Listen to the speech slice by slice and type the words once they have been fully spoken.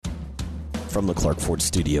From the Clark Ford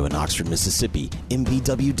Studio in Oxford, Mississippi,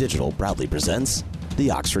 MBW Digital proudly presents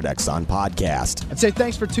the Oxford Exxon Podcast. I'd say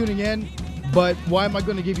thanks for tuning in, but why am I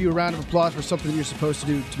going to give you a round of applause for something that you're supposed to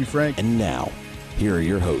do, to be frank? And now, here are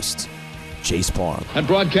your hosts, Chase Parham. And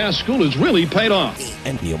broadcast school has really paid off.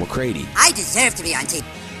 And Neal McCready. I deserve to be on TV.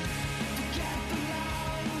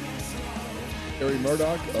 Carey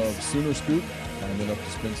Murdoch of Sooner Scoop, and then up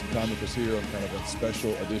to spend some time with us here on kind of a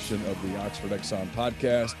special edition of the Oxford Exxon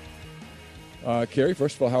Podcast. Carey,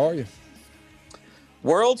 first of all, how are you?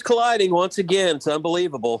 Worlds colliding once again. It's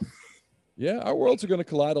unbelievable. Yeah, our worlds are going to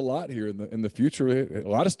collide a lot here in the future. A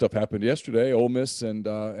lot of stuff happened yesterday. Ole Miss and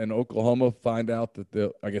Oklahoma find out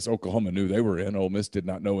that I guess Oklahoma knew they were in. Ole Miss did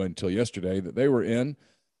not know until yesterday that they were in.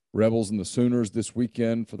 Rebels and the Sooners this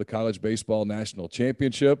weekend for the College Baseball National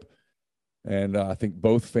Championship. And I think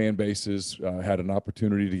both fan bases had an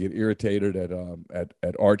opportunity to get irritated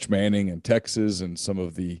at Arch Manning and Texas and some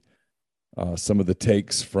of the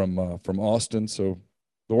takes from Austin. So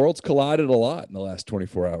the world's collided a lot in the last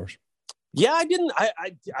 24 hours. Yeah, I didn't.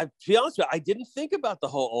 I to be honest with you, I didn't think about the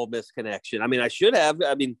whole Ole Miss connection. I mean, I should have.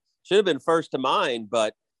 I mean, should have been first to mind.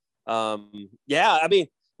 But yeah, I mean,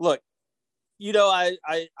 look, you know, I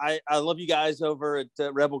love you guys over at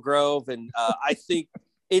Rebel Grove, and I think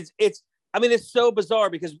it's. I mean, it's so bizarre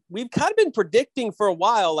because we've kind of been predicting for a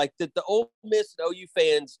while, like that the Ole Miss and OU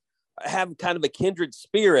fans have kind of a kindred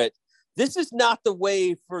spirit. This is not the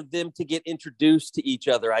way for them to get introduced to each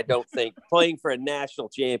other, I don't think, playing for a national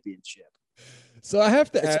championship. So I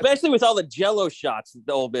have to especially with all the Jell-O shots that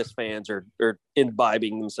the Ole Miss fans are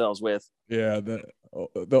imbibing themselves with. Yeah, the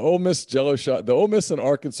Ole Miss Jell-O shot, the Ole Miss and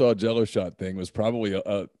Arkansas Jell-O shot thing was probably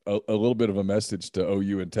a little bit of a message to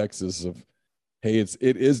OU and Texas of, hey, it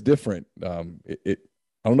is different. I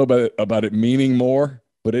don't know about it meaning more,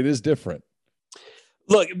 but it is different.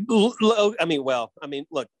 Look, look,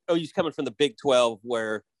 OU's coming from the Big 12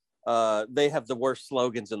 where they have the worst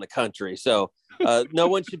slogans in the country. So no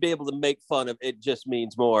one should be able to make fun of it. Just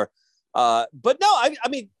means more. But no, I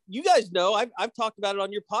mean, you guys know, I've talked about it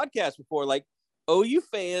on your podcast before. Like OU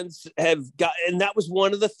fans have got, and that was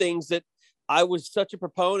one of the things that I was such a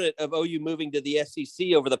proponent of OU moving to the SEC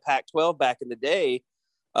over the Pac-12 back in the day,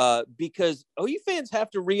 because OU fans have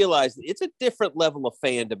to realize that it's a different level of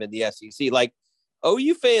fandom in the SEC. Like,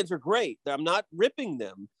 OU fans are great. I'm not ripping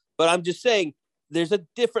them, but I'm just saying there's a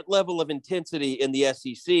different level of intensity in the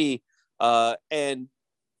SEC. And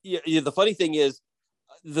the funny thing is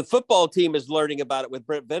the football team is learning about it with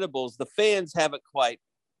Brent Venables. The fans haven't quite.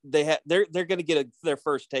 They're going to get their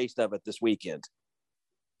first taste of it this weekend.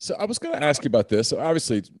 So I was going to ask you about this. So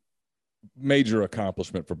obviously, it's major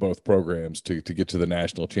accomplishment for both programs to get to the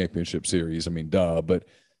national championship series. I mean, duh. But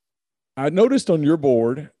I noticed on your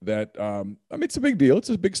board that, I mean, it's a big deal. It's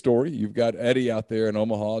a big story. You've got Eddie out there in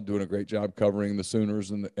Omaha doing a great job covering the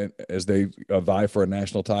Sooners and as they vie for a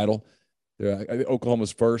national title. I think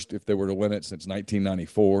Oklahoma's first if they were to win it since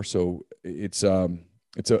 1994. So it's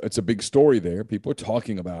a big story there. People are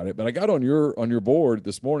talking about it. But I got on your board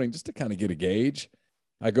this morning just to kind of get a gauge.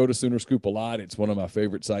 I go to Sooner Scoop a lot. It's one of my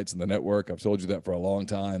favorite sites in the network. I've told you that for a long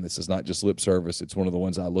time. This is not just lip service. It's one of the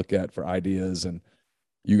ones I look at for ideas, and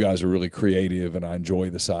you guys are really creative, and I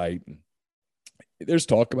enjoy the site. There's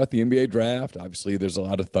talk about the NBA draft. Obviously, there's a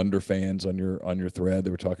lot of Thunder fans on your thread.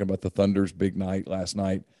 They were talking about the Thunder's big night last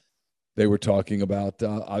night. They were talking about,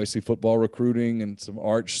 obviously, football recruiting and some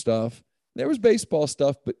Arch stuff. There was baseball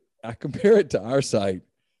stuff, but I compare it to our site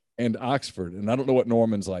and Oxford, and I don't know what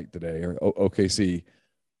Norman's like today or OKC.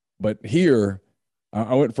 But here,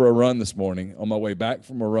 I went for a run this morning. On my way back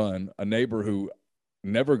from a run, a neighbor who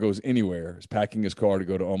never goes anywhere is packing his car to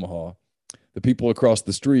go to Omaha. The people across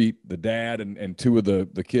the street, the dad and two of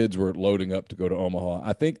the kids were loading up to go to Omaha.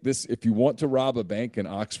 I think if you want to rob a bank in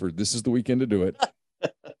Oxford, this is the weekend to do it.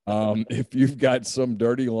 If you've got some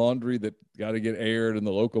dirty laundry that got to get aired in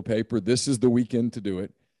the local paper, this is the weekend to do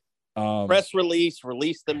it. Press release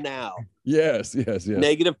them now. Yes.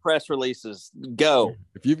 Negative press releases, go.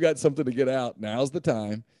 If you've got something to get out, now's the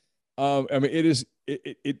time. I mean,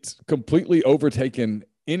 it's completely overtaken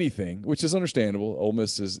anything, which is understandable. Ole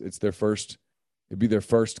Miss it'd be their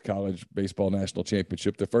first college baseball national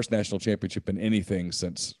championship, their first national championship in anything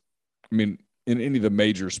since, I mean, in any of the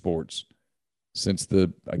major sports since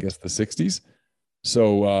the 60s.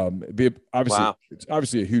 So it's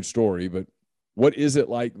obviously a huge story, but what is it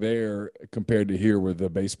like there compared to here where the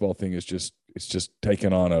baseball thing is it's just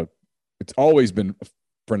taken on it's always been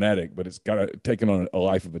frenetic, but it's taken on a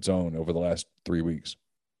life of its own over the last 3 weeks.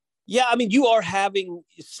 Yeah, I mean, you are having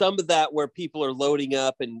some of that where people are loading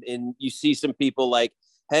up and you see some people like,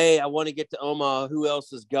 hey, I want to get to Omaha. Who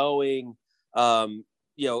else is going?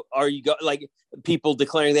 are you like people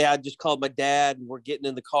declaring I just called my dad and we're getting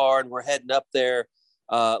in the car and we're heading up there.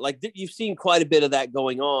 You've seen quite a bit of that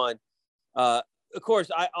going on. Of course,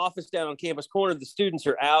 office down on Campus Corner, the students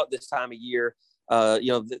are out this time of year.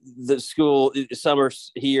 The school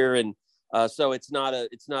summer's here, and so it's not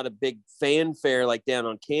a big fanfare like down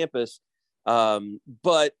on campus.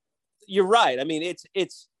 But you're right. I mean,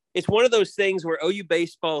 it's one of those things where OU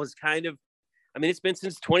baseball has kind of, I mean, it's been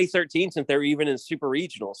since 2013 since they're even in super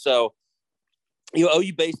regional. So,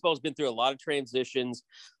 OU baseball has been through a lot of transitions.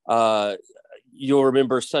 You'll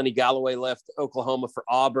remember Sonny Galloway left Oklahoma for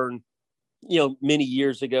Auburn,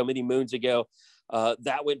 many moons ago.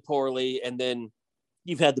 That went poorly. And then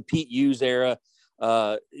you've had the Pete Hughes era.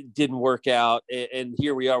 It didn't work out. And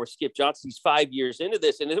here we are with Skip Johnson. He's 5 years into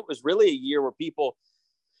this. And it was really a year where people,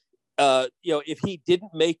 if he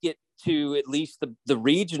didn't make it to at least the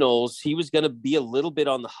regionals, he was going to be a little bit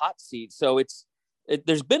on the hot seat. So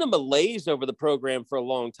there's been a malaise over the program for a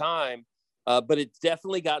long time, but it's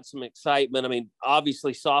definitely got some excitement. I mean,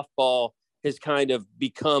 obviously softball has kind of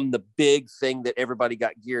become the big thing that everybody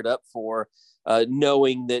got geared up for,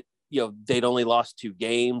 knowing that, they'd only lost 2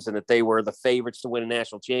 games and that they were the favorites to win a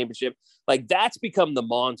national championship. Like, that's become the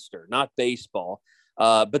monster, not baseball.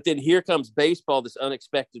 But then here comes baseball, this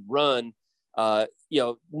unexpected run,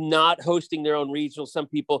 not hosting their own regional. Some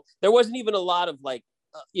people, there wasn't even a lot of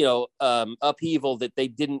upheaval that they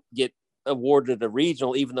didn't get awarded a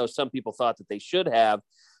regional, even though some people thought that they should have.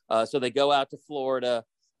 So they go out to Florida.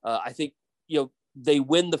 I think, they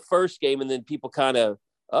win the first game and then people kind of,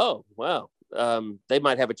 oh, wow, they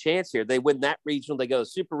might have a chance here. They win that regional. They go to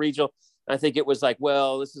super regional. I think it was like,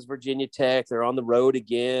 well, this is Virginia Tech. They're on the road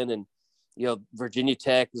again. And, Virginia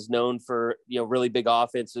Tech is known for, really big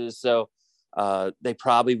offenses. So they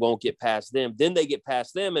probably won't get past them. Then they get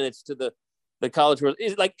past them and it's to the College World.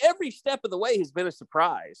 It's like every step of the way has been a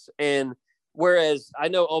surprise. And whereas I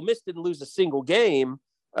know Ole Miss didn't lose a single game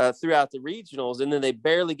throughout the regionals, and then they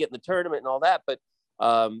barely get in the tournament and all that, but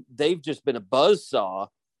they've just been a buzzsaw.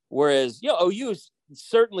 Whereas, OU's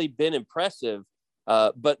certainly been impressive,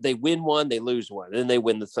 but they win one, they lose one, and then they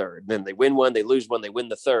win the third. Then they win one, they lose one, they win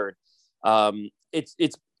the third.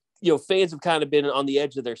 It's fans have kind of been on the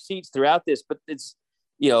edge of their seats throughout this, but it's,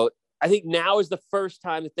 I think now is the first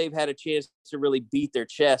time that they've had a chance to really beat their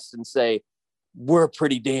chests and say, we're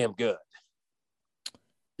pretty damn good.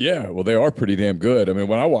 Yeah, well, they are pretty damn good. I mean,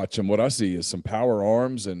 when I watch them, what I see is some power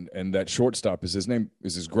arms, and that shortstop is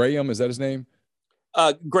Graham? Is that his name?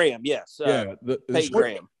 Graham, yes. Yeah,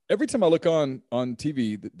 Graham. Every time I look on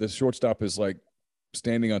TV, the shortstop is like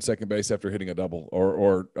standing on second base after hitting a double,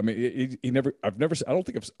 or I mean,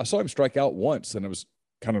 I saw him strike out once, and I was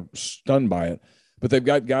kind of stunned by it. But they've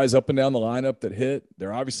got guys up and down the lineup that hit.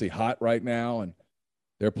 They're obviously hot right now, and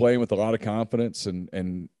they're playing with a lot of confidence,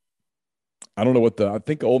 and I don't know I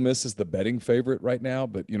think Ole Miss is the betting favorite right now,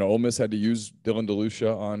 but, Ole Miss had to use Dylan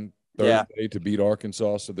DeLucia on Thursday to beat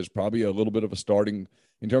Arkansas. So there's probably a little bit of a starting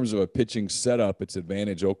in terms of a pitching setup. It's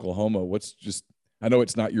advantage Oklahoma. I know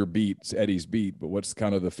it's not your beat, it's Eddie's beat, but what's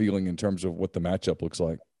kind of the feeling in terms of what the matchup looks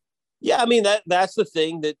like? Yeah, I mean, that's the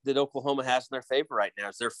thing that Oklahoma has in their favor right now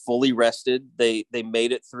is they're fully rested. They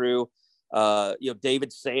made it through.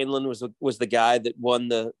 David Sandlin was the guy that won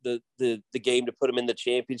the game to put him in the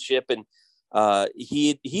championship, and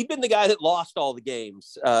he'd been the guy that lost all the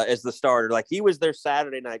games as the starter. Like, he was their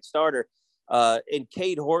Saturday night starter. And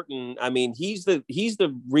Cade Horton, I mean, he's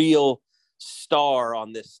the real star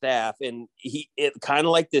on this staff, and it kind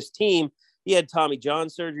of like this team. He had Tommy John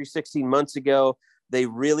surgery 16 months ago. They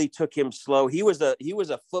really took him slow. He was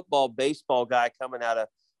a football, baseball guy coming out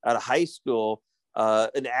of high school,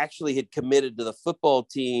 and actually had committed to the football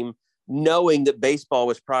team, knowing that baseball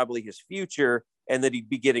was probably his future and that he'd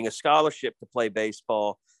be getting a scholarship to play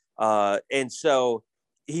baseball. And so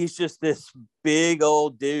he's just this big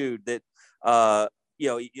old dude that,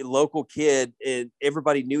 local kid, and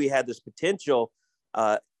everybody knew he had this potential.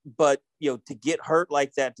 But to get hurt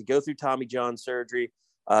like that, to go through Tommy John surgery,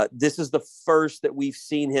 this is the first that we've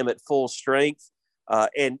seen him at full strength.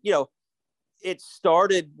 And it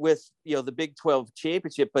started with, the Big 12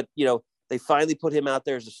 championship, but, they finally put him out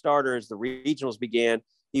there as a starter as the regionals began.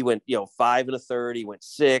 He went, 5 1/3. He went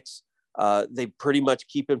 6. They pretty much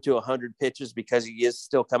keep him to 100 pitches because he is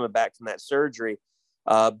still coming back from that surgery.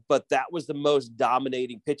 But that was the most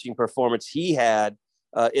dominating pitching performance he had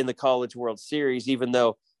in the College World Series, even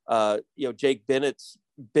though, Jake Bennett's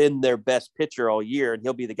been their best pitcher all year, and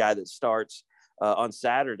he'll be the guy that starts on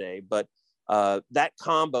Saturday. But that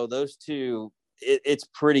combo, those two, it's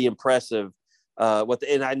pretty impressive.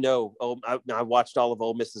 And I know, I watched all of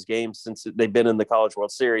Ole Miss's games since they've been in the College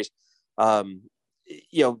World Series.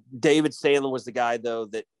 David Sandlin was the guy though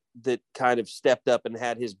that kind of stepped up and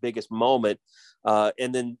had his biggest moment.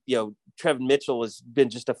 And then, Trevin Mitchell has been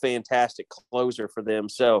just a fantastic closer for them.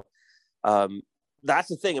 So that's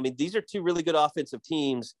the thing. I mean, these are two really good offensive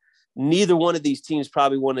teams. Neither one of these teams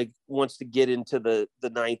probably wants to get into the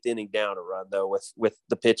ninth inning down a run though, with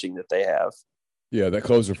the pitching that they have. Yeah, that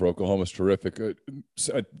closer for Oklahoma is terrific.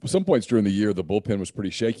 At some points during the year, the bullpen was pretty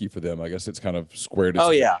shaky for them. I guess it's kind of squared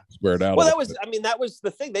out. Well, that was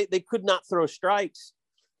the thing. They could not throw strikes.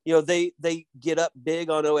 They get up big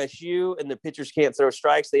on OSU, and the pitchers can't throw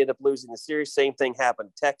strikes. They end up losing the series. Same thing happened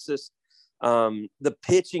in Texas. The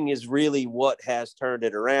pitching is really what has turned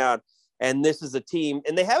it around. And this is a team,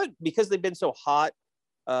 and they haven't, because they've been so hot,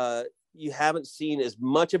 you haven't seen as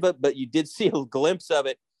much of it, but you did see a glimpse of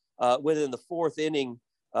it within the fourth inning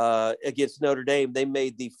against Notre Dame. They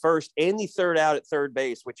made the first and the third out at third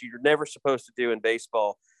base, which you're never supposed to do in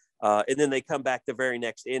baseball. And then they come back the very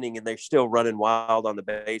next inning, and they're still running wild on the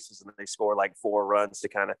bases, and they score like 4 runs to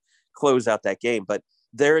kind of close out that game. But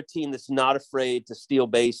they're a team that's not afraid to steal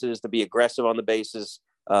bases, to be aggressive on the bases,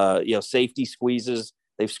 safety squeezes.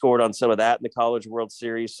 They've scored on some of that in the College World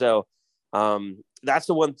Series. So that's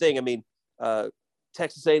the one thing. I mean,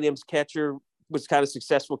 Texas A&M's catcher was kind of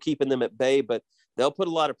successful keeping them at bay, but they'll put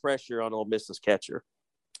a lot of pressure on Ole Miss's catcher.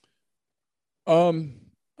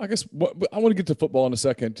 I guess I want to get to football in a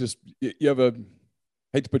second. Just you have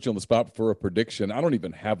hate to put you on the spot for a prediction. I don't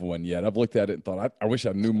even have one yet. I've looked at it and thought I wish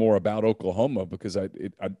I knew more about Oklahoma, because I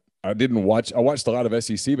didn't watch. I watched a lot of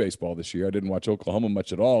SEC baseball this year. I didn't watch Oklahoma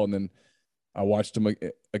much at all, and then I watched them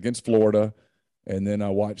against Florida, and then I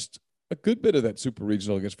watched a good bit of that super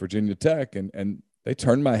regional against Virginia Tech, and they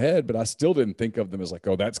turned my head, but I still didn't think of them as like,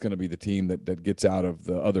 oh, that's going to be the team that gets out of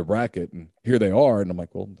the other bracket. And here they are. And I'm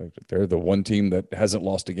like, well, they're the one team that hasn't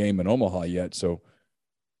lost a game in Omaha yet. So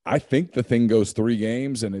I think the thing goes 3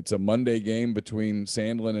 games, and it's a Monday game between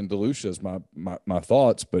Sandlin and DeLucia is my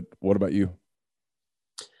thoughts. But what about you?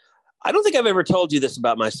 I don't think I've ever told you this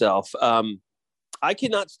about myself. I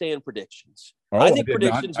cannot stand predictions. Oh, I think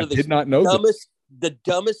predictions are the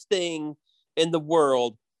dumbest thing in the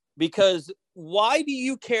world, because why do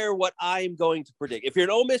you care what I'm going to predict? If you're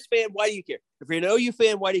an Ole Miss fan, why do you care? If you're an OU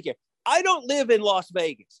fan, why do you care? I don't live in Las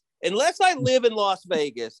Vegas. Unless I live in Las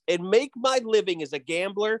Vegas and make my living as a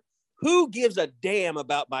gambler, who gives a damn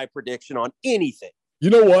about my prediction on anything? You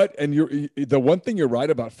know what? And the one thing you're right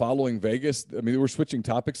about following Vegas, I mean, we're switching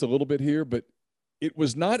topics a little bit here, but it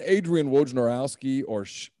was not Adrian Wojnarowski or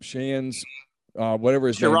Shan's, whatever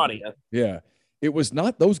his name is. Yeah. It was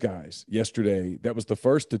not those guys yesterday that was the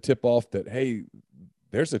first to tip off that, hey,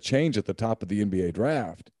 there's a change at the top of the NBA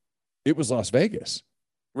draft. It was Las Vegas.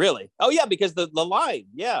 Really? Oh, yeah, because the line.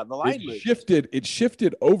 Yeah, the line moved. It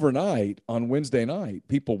shifted overnight on Wednesday night.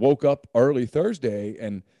 People woke up early Thursday,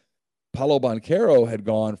 and Paolo Banchero had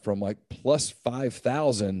gone from like plus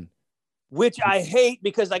 5,000. Which I hate,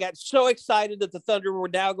 because I got so excited that the Thunder were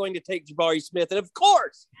now going to take Jabari Smith. And of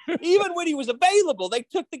course, even when he was available, they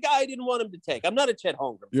took the guy I didn't want him to take. I'm not a Chet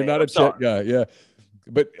Holmgren fan. You're not a Chet guy, yeah.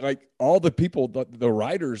 But like all the people, the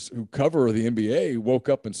writers who cover the NBA woke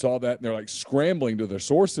up and saw that, and they're like scrambling to their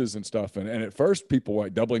sources and stuff. And at first, people were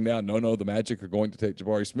like doubling down. No, the Magic are going to take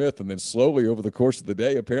Jabari Smith. And then slowly over the course of the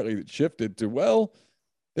day, apparently it shifted to, well,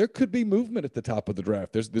 there could be movement at the top of the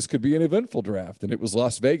draft. This could be an eventful draft. And it was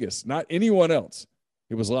Las Vegas, not anyone else.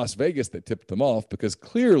 It was Las Vegas that tipped them off, because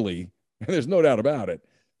clearly, and there's no doubt about it,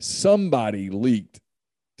 somebody leaked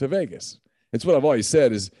to Vegas. It's what I've always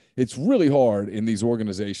said, is it's really hard in these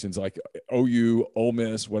organizations like OU, Ole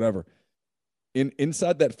Miss, whatever.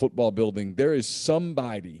 Inside that football building, there is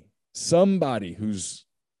somebody who's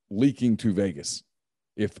leaking to Vegas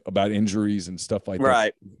about injuries and stuff like that.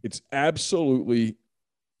 Right. It's absolutely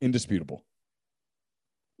indisputable.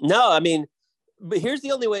 No, I mean, but here's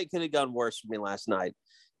the only way it could have gone worse for me last night,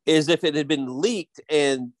 is if it had been leaked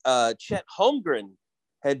and Chet Holmgren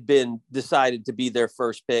had been decided to be their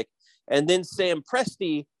first pick, and then Sam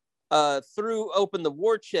Presti threw open the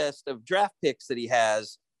war chest of draft picks that he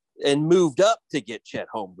has and moved up to get Chet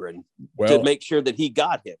Holmgren to make sure that he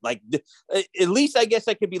got him. Like, at least I guess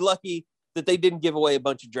I could be lucky that they didn't give away a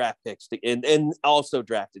bunch of draft picks and also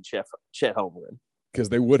drafted Chet Holmgren. Because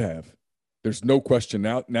they would have. There's no question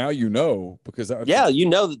now. You know, because you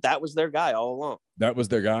know that was their guy all along. That was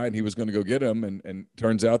their guy, and he was going to go get him. And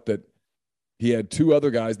turns out that he had 2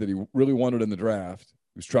 other guys that he really wanted in the draft.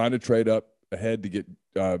 He was trying to trade up ahead to get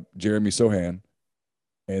Jeremy Sohan,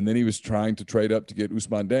 and then he was trying to trade up to get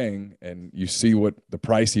Ousmane Deng. And you see what the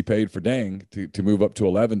price he paid for Deng to move up to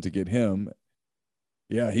 11 to get him.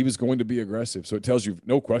 Yeah, he was going to be aggressive. So it tells you,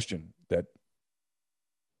 no question, that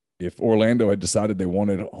if Orlando had decided they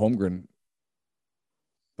wanted Holmgren,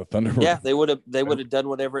 the Thunder were, they would have done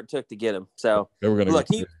whatever it took to get him. So they were going to look,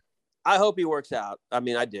 I hope he works out. I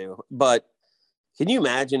mean, I do. But can you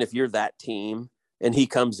imagine if you're that team and he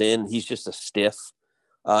comes in, he's just a stiff,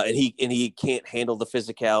 and he can't handle the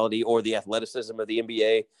physicality or the athleticism of the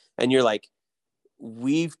NBA, and you're like,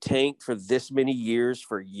 we've tanked for this many years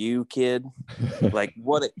for you, kid. Like,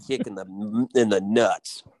 what a kick in the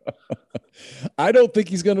nuts. I don't think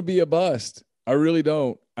he's going to be a bust. I really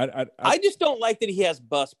don't. I just don't like that he has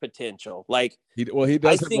bust potential. Like, he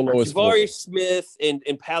does have the lowest Jabari floor. Smith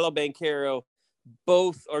and Paolo Banchero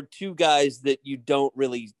both are two guys that you don't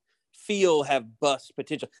really feel have bust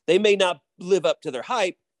potential. They may not live up to their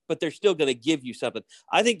hype, but they're still going to give you something.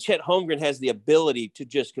 I think Chet Holmgren has the ability to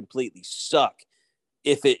just completely suck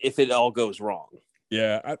if it all goes wrong.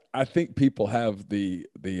 Yeah, I think people have the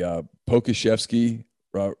Pokashevsky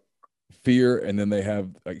fear, and then they have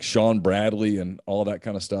like Sean Bradley and all that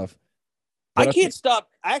kind of stuff. But I can't stop.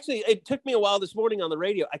 Actually, it took me a while this morning on the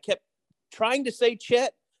radio. I kept trying to say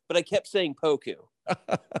Chet, but I kept saying Poku.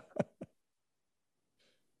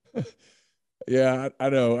 Yeah, I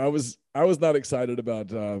know. I was not excited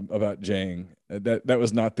about Jang. That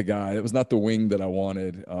was not the guy. It was not the wing that I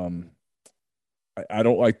wanted. I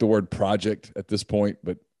don't like the word project at this point,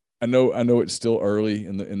 but I know it's still early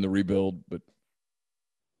in the rebuild, but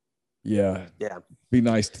yeah, be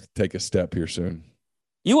nice to take a step here soon.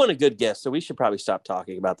 You want a good guess, so we should probably stop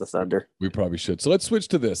talking about the Thunder. We probably should. So let's switch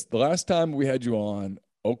to this. The last time we had you on,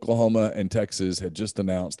 Oklahoma and Texas had just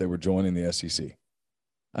announced they were joining the SEC.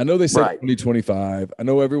 I know they said 2025. I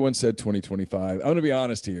know everyone said 2025. I'm going to be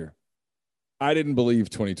honest here. I didn't believe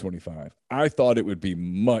 2025. I thought it would be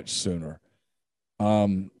much sooner.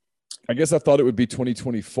 I guess I thought it would be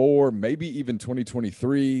 2024, maybe even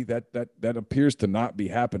 2023. That appears to not be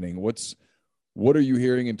happening. What are you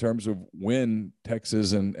hearing in terms of when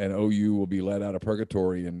Texas and OU will be let out of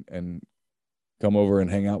purgatory and come over and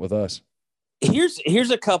hang out with us?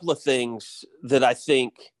 Here's a couple of things that I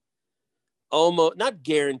think almost not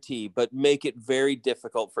guarantee, but make it very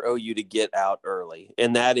difficult for OU to get out early.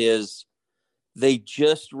 And that is, they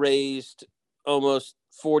just raised almost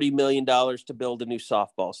 $40 million to build a new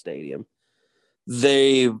softball stadium.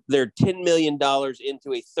 They're $10 million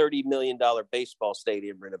into a $30 million baseball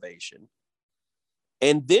stadium renovation.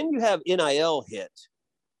 And then you have NIL hit,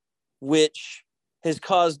 which has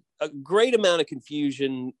caused a great amount of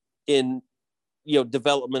confusion in,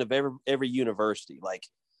 development of every university. Like,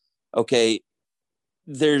 okay,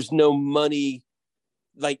 there's no money.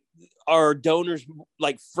 Like, are donors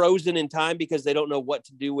like frozen in time because they don't know what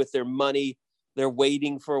to do with their money? They're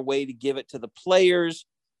waiting for a way to give it to the players,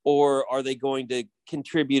 or are they going to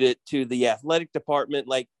contribute it to the athletic department?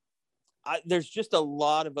 Like, there's just a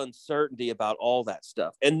lot of uncertainty about all that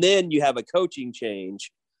stuff. And then you have a coaching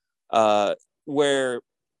change where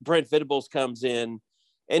Brent Venables comes in,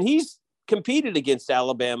 and he's competed against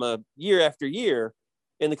Alabama year after year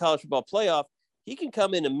in the college football playoff. He can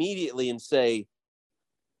come in immediately and say,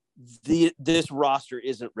 this roster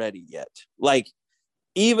isn't ready yet. Like,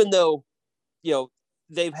 even though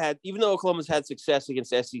Oklahoma's had success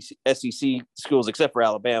against SEC schools, except for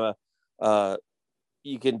Alabama,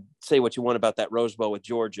 you can say what you want about that Rose Bowl with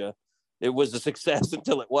Georgia. It was a success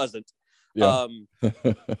until it wasn't. Yeah.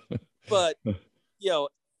 But,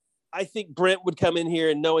 I think Brent would come in here,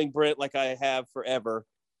 and knowing Brent like I have forever,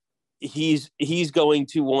 he's going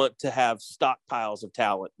to want to have stockpiles of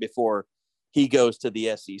talent before he goes to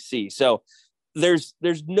the SEC. So there's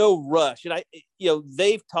no rush. And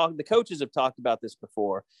the coaches have talked about this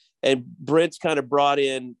before, and Brent's kind of brought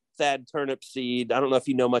in Thad Turnipseed. I don't know if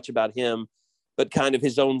you know much about him, but kind of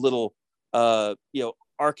his own little,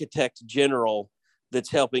 architect general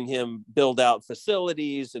that's helping him build out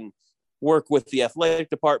facilities and work with the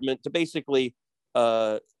athletic department to basically,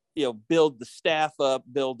 build the staff up,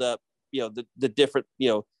 build up, the different,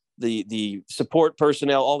 the support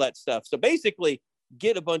personnel, all that stuff. So basically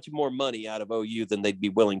get a bunch of more money out of OU than they'd be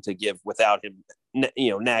willing to give without him,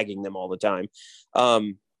 nagging them all the time.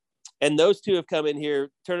 And those two have come in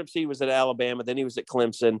here. Turnipseed was at Alabama, then he was at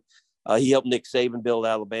Clemson. He helped Nick Saban build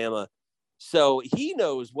Alabama. So he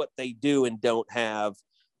knows what they do and don't have,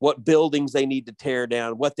 what buildings they need to tear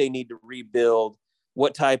down, what they need to rebuild,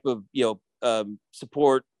 what type of,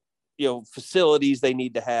 support, facilities they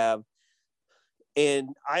need to have. And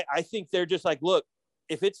I think they're just like, look,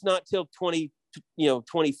 if it's not till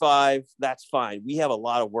 2025, that's fine. We have a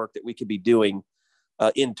lot of work that we could be doing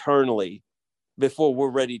internally before we're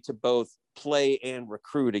ready to both play and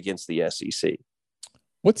recruit against the SEC.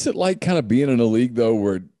 What's it like kind of being in a league, though,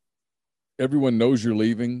 where everyone knows you're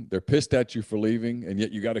leaving. They're pissed at you for leaving, and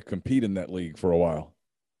yet you got to compete in that league for a while.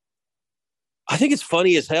 I think it's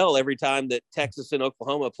funny as hell every time that Texas and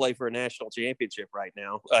Oklahoma play for a national championship right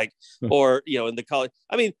now. Like, or, in the college,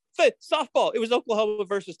 I mean, softball, it was Oklahoma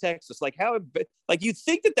versus Texas. Like you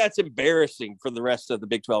think that that's embarrassing for the rest of the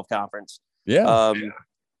Big 12 conference. Yeah.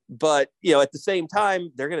 But, at the same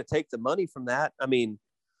time, they're going to take the money from that. I mean,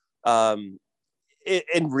 and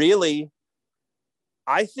really,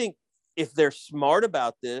 I think if they're smart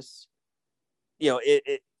about this,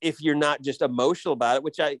 if you're not just emotional about it,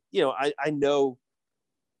 which I know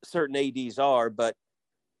certain ADs are, but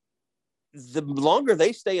the longer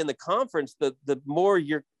they stay in the conference, the more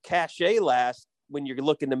your cachet lasts when you're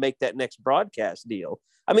looking to make that next broadcast deal.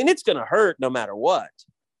 I mean, it's going to hurt no matter what.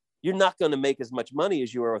 You're not going to make as much money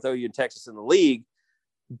as you are with OU and Texas in the league,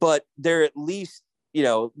 but they're at least,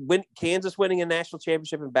 Kansas winning a national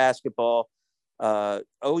championship in basketball,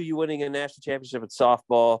 OU winning a national championship in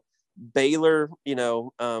softball, Baylor,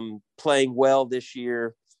 playing well this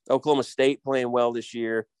year, Oklahoma State playing well this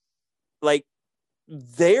year. Like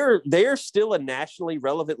they're still a nationally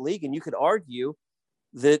relevant league. And you could argue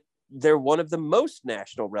that they're one of the most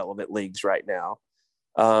national relevant leagues right now.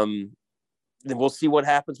 Then we'll see what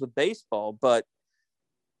happens with baseball, but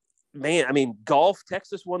man, I mean, golf,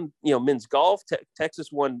 Texas won, men's golf, Texas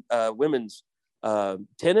won women's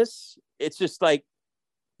tennis. It's just like,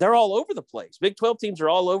 they're all over the place. Big 12 teams are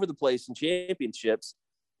all over the place in championships.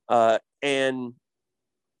 And,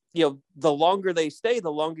 the longer they stay,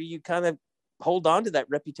 the longer you kind of hold on to that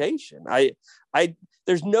reputation.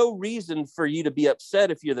 There's no reason for you to be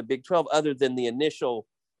upset if you're the Big 12 other than the initial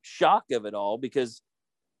shock of it all, because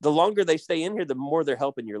the longer they stay in here, the more they're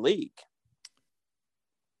helping your league.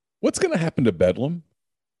 What's going to happen to Bedlam?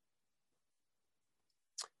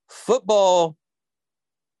 Football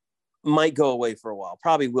might go away for a while,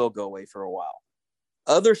 probably will go away for a while.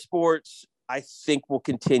 Other sports, I think, will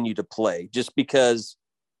continue to play just because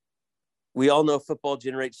we all know football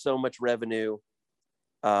generates so much revenue.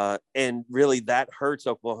 And really that hurts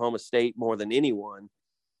Oklahoma State more than anyone.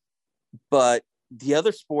 But the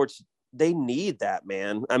other sports, they need that,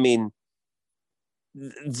 man. I mean,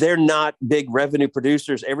 they're not big revenue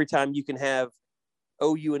producers. Every time you can have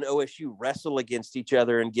OU and OSU wrestle against each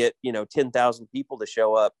other and get, 10,000 people to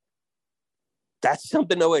show up, that's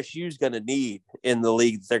something OSU is going to need in the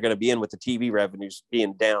league they're going to be in with the TV revenues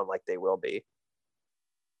being down like they will be.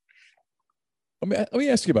 Let me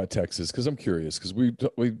ask you about Texas, because I'm curious, because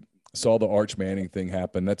we saw the Arch Manning thing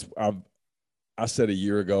happen. I said a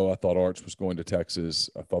year ago I thought Arch was going to Texas.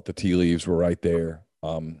 I thought the tea leaves were right there.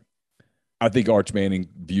 I think Arch Manning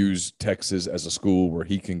views Texas as a school where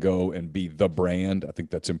he can go and be the brand. I think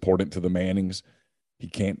that's important to the Mannings. He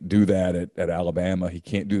can't do that at Alabama. He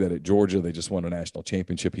can't do that at Georgia. They just won a national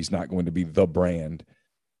championship. He's not going to be the brand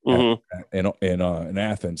in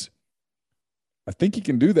Athens. I think he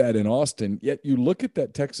can do that in Austin. Yet you look at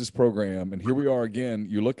that Texas program, and here we are again.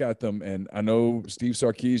 You look at them, and I know Steve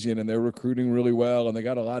Sarkisian, and they're recruiting really well, and they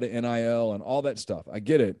got a lot of NIL and all that stuff. I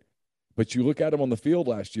get it. But you look at them on the field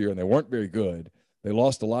last year, and they weren't very good. They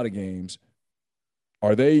lost a lot of games.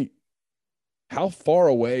 How far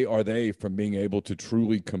away are they from being able to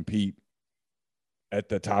truly compete at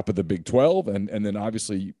the top of the Big 12? And then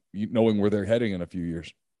obviously knowing where they're heading in a few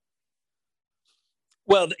years.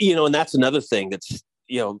 Well, and that's another thing that's,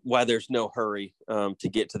 why there's no hurry to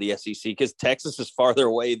get to the SEC, because Texas is farther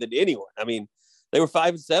away than anyone. I mean, they were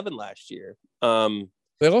 5-7 last year.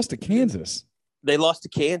 They lost to Kansas. They lost to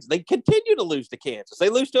Kansas. They continue to lose to Kansas. They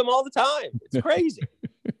lose to them all the time. It's crazy.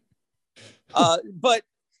 But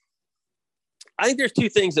I think there's two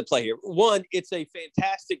things at play here. One, it's a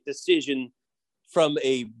fantastic decision from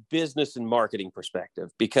a business and marketing perspective,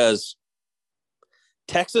 because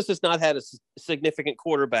Texas has not had a significant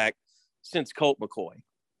quarterback since Colt McCoy.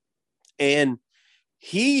 And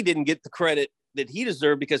he didn't get the credit that he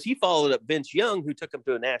deserved because he followed up Vince Young, who took him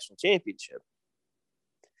to a national championship.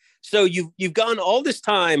 So you've gone all this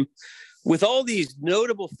time with all these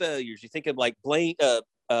notable failures. You think of like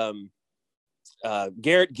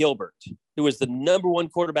Garrett Gilbert, who was the number one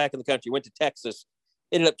quarterback in the country, went to Texas,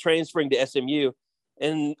 ended up transferring to SMU.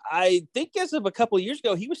 And I think as of a couple of years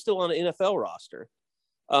ago, he was still on an NFL roster.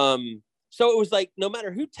 So it was like, no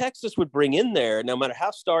matter who Texas would bring in there, no matter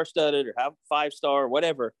how star-studded or how 5-star or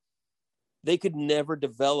whatever, they could never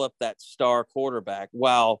develop that star quarterback.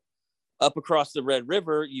 While up across the Red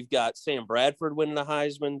River, you've got Sam Bradford winning a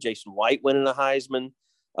Heisman, Jason White winning a Heisman,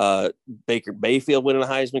 Baker Mayfield winning a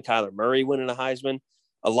Heisman, Kyler Murray winning a Heisman.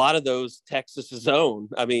 A lot of those Texas's own.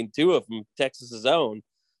 I mean, two of them Texas's own.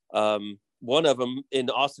 One of them in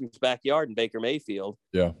Austin's backyard in Baker Mayfield.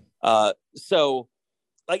 Yeah. So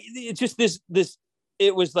like, it's just this,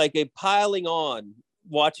 it was like a piling on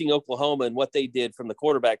watching Oklahoma and what they did from the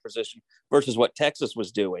quarterback position versus what Texas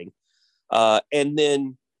was doing. And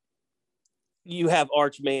then you have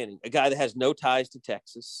Arch Manning, a guy that has no ties to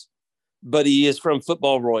Texas, but he is from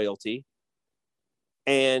football royalty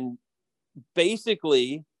and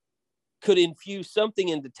basically could infuse something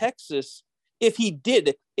into Texas if he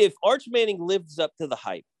did. If Arch Manning lives up to the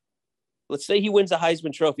hype, let's say he wins a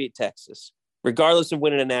Heisman Trophy at Texas, regardless of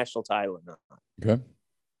winning a national title or not.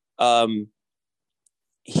 Okay.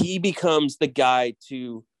 He becomes the guy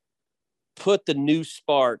to put the new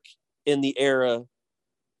spark in the era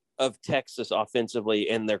of Texas offensively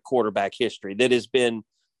and their quarterback history that has been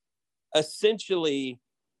essentially,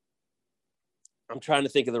 I'm trying to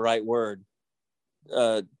think of the right word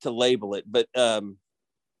to label it, but I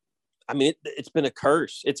mean, it's been a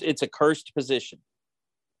curse. It's a cursed position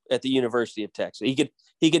at the University of Texas. He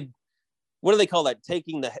could, what do they call that?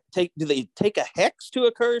 Do they take a hex to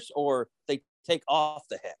a curse, or they take off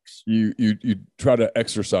the hex? You try to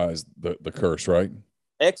exercise the curse, right?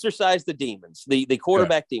 Exercise the demons, the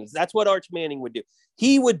quarterback demons. That's what Arch Manning would do.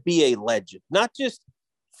 He would be a legend, not just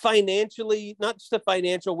financially, not just a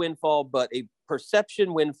financial windfall, but a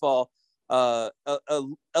perception windfall, a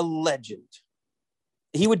legend.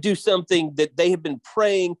 He would do something that they have been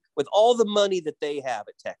praying with all the money that they have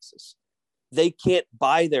at Texas. They can't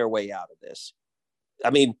buy their way out of this. I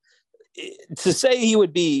mean, to say he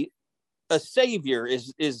would be a savior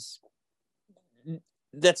is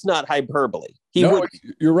that's not hyperbole. You're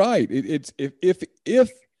right. It's if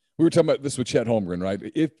we were talking about this with Chet Holmgren, right?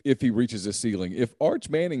 If he reaches his ceiling, if Arch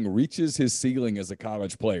Manning reaches his ceiling as a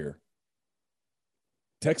college player,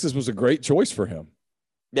 Texas was a great choice for him.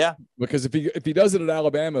 Yeah, because if he does it at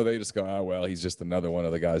Alabama, they just go, oh well, he's just another one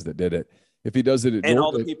of the guys that did it. If he does it at Georgia,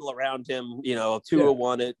 all the people around him, Tua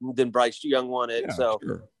won it, and then Bryce Young won it. Yeah, so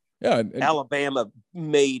sure. Yeah, and Alabama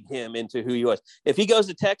made him into who he was. If he goes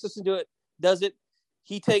to Texas and does it,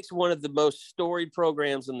 he takes one of the most storied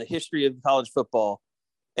programs in the history of college football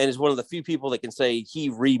and is one of the few people that can say he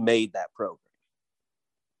remade that program.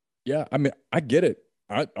 Yeah, I mean, I get it.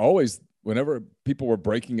 I always, whenever people were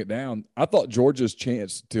breaking it down, I thought Georgia's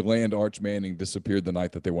chance to land Arch Manning disappeared the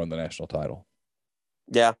night that they won the national title.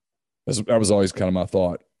 Yeah. That was always kind of my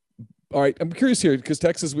thought. All right, I'm curious here because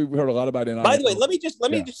Texas, we've heard a lot about NIL. By the way, let me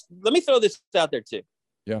throw this out there too.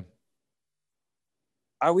 Yeah.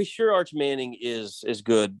 Are we sure Arch Manning is as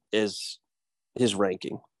good as his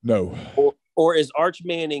ranking? No. Or is Arch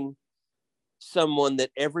Manning someone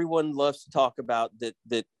that everyone loves to talk about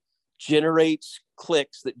that generates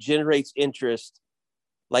clicks, that generates interest?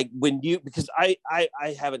 Like because I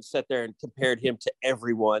haven't sat there and compared him to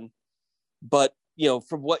everyone, but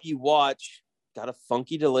from what you watch, got a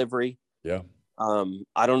funky delivery. Yeah.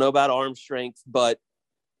 I don't know about arm strength, but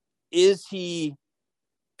is he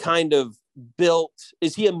kind of built?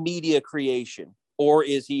 Is he a media creation, or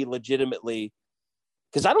is he legitimately?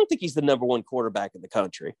 Because I don't think he's the number one quarterback in the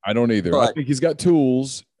country. I don't either. But, I think he's got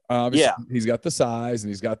tools. He's got the size and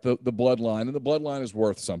he's got the bloodline, and the bloodline is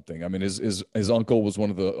worth something. I mean, his uncle was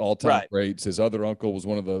one of the all-time greats. His other uncle was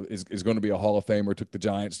one of the is going to be a Hall of Famer. Took the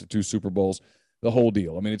Giants to 2 Super Bowls. The whole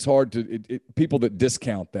deal. I mean, it's hard to people that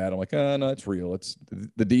discount that. I'm like, no, it's real. It's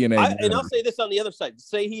the DNA. And I'll say this on the other side.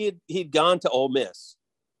 Say he'd gone to Ole Miss.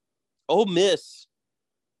 Ole Miss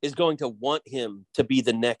is going to want him to be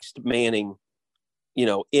the next Manning,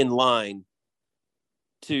 in line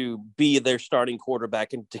to be their starting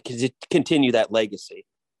quarterback and to continue that legacy.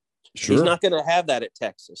 Sure. He's not going to have that at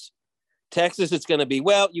Texas. Texas, it's going to be,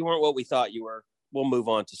 well, you weren't what we thought you were. We'll move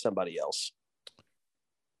on to somebody else.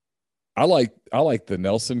 I like the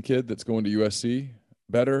Nelson kid that's going to USC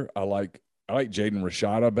better. I like Jaden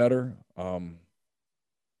Rashada better.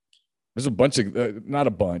 There's a bunch of not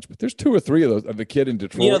a bunch, but there's 2 or 3 of those. Of the kid in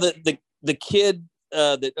Detroit, the kid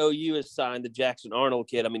that OU has signed, the Jackson Arnold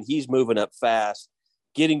kid. I mean, he's moving up fast.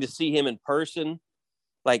 Getting to see him in person,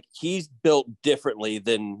 like he's built differently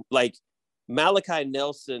than like Malachi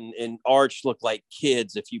Nelson and Arch look like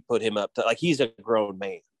kids if you put him up to, like, he's a grown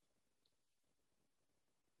man.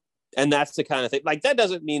 And that's the kind of thing, like, that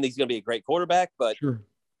doesn't mean he's going to be a great quarterback, but sure.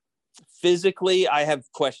 Physically, I have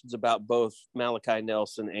questions about both Malachi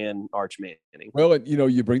Nelson and Arch Manning. Well,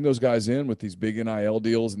 you bring those guys in with these big NIL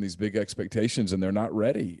deals and these big expectations, and they're not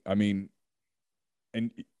ready. I mean, and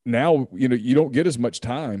now, you don't get as much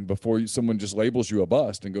time before someone just labels you a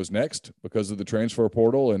bust and goes next because of the transfer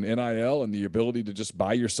portal and NIL and the ability to just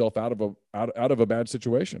buy yourself out of a bad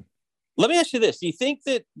situation. Let me ask you this. Do you think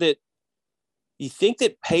that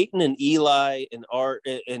Peyton and Eli and Art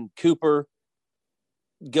and Cooper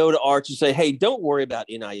go to Arch and say, hey, don't worry about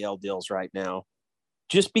NIL deals right now.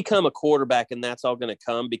 Just become a quarterback and that's all going to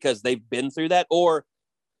come because they've been through that? Or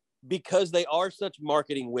because they are such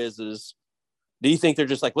marketing whizzes, do you think they're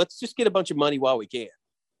just like, let's just get a bunch of money while we can?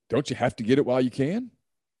 Don't you have to get it while you can?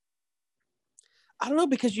 I don't know,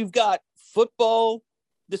 because you've got football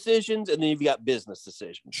decisions and then you've got business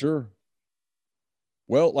decisions. Sure.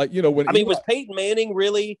 Well, like, you know, when was Peyton Manning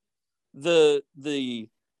really the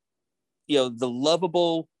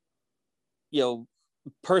lovable,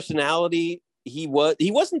 personality he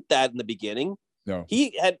wasn't that in the beginning. No.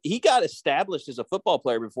 He got established as a football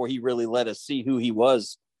player before he really let us see who he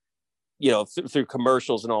was, through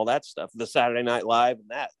commercials and all that stuff, the Saturday Night Live and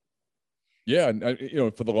that. Yeah. And,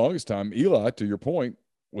 for the longest time, Eli, to your point,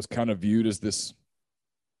 was kind of viewed as this,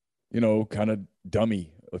 kind of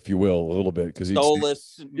dummy, if you will, a little bit. Because he's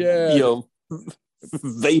soulless,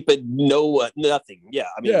 vapid, nothing. Yeah.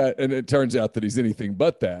 Yeah. And it turns out that he's anything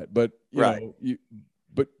but that. But,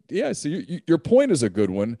 so your point is a good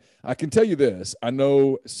one. I can tell you this. I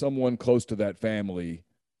know someone close to that family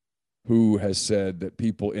who has said that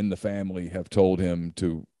people in the family have told him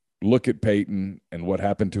to look at Peyton and what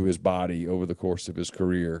happened to his body over the course of his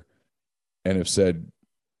career and have said,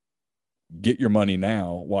 get your money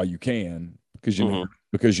now while you can, because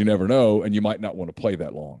you never know, and you might not want to play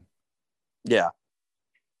that long. Yeah.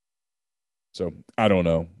 So I don't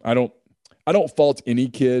know. I don't fault any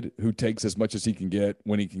kid who takes as much as he can get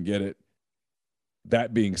when he can get it.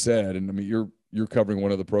 That being said, and you're covering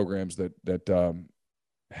one of the programs that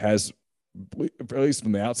has, at least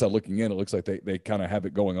from the outside looking in, it looks like they kind of have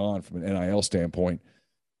it going on from an NIL standpoint.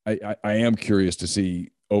 I am curious to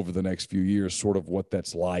see over the next few years sort of what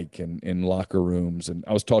that's like in locker rooms. And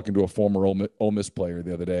I was talking to a former Ole Miss player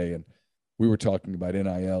the other day, and we were talking about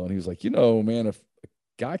NIL, and he was like, man, if a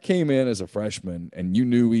guy came in as a freshman and you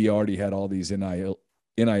knew he already had all these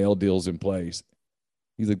NIL deals in place,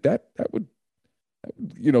 he's like, that would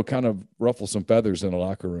kind of ruffle some feathers in a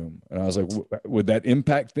locker room. And I was like, would that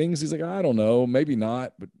impact things? He's like, I don't know, maybe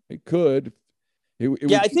not, but it could.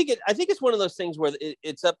 I think it's one of those things where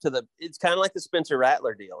it's up to it's kind of like the Spencer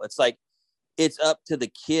Rattler deal. It's like, it's up to the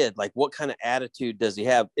kid. Like, what kind of attitude does he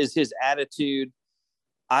have? Is his attitude,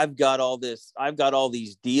 I've got all these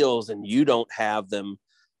deals and you don't have them,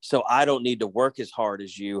 so I don't need to work as hard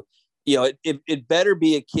as you. It better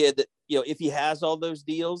be a kid that, if he has all those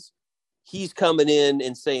deals, he's coming in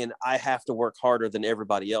and saying, I have to work harder than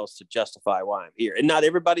everybody else to justify why I'm here. And not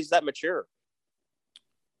everybody's that mature.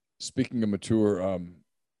 Speaking of mature,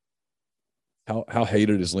 how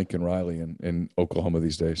hated is Lincoln Riley in Oklahoma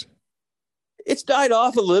these days? It's died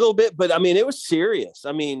off a little bit, but it was serious.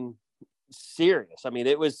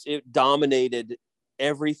 It dominated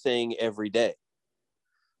everything every day.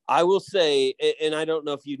 I will say, and I don't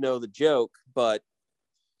know if you know the joke, but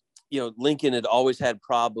Lincoln had always had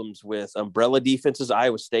problems with umbrella defenses.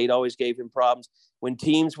 Iowa State always gave him problems. When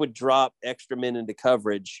teams would drop extra men into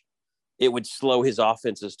coverage, it would slow his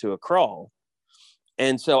offenses to a crawl.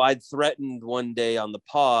 And so I'd threatened one day on the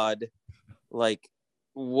pod, like,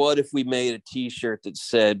 what if we made a t-shirt that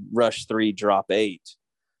said rush 3, drop 8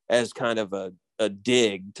 as kind of a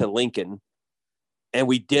dig to Lincoln? And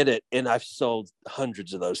we did it. And I've sold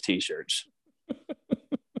hundreds of those t-shirts.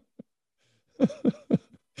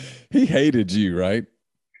 He hated you, right?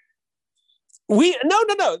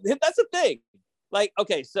 No. That's the thing. Like,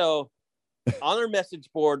 okay, so on our message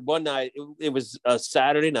board one night, it was a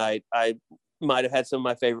Saturday night. I might have had some of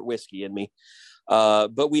my favorite whiskey in me.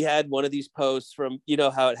 But we had one of these posts from,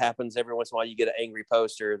 how it happens every once in a while, you get an angry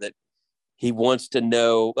poster that he wants to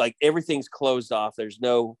know, like, everything's closed off. There's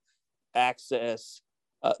no access.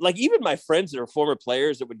 Like, even my friends that are former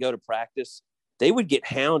players that would go to practice, they would get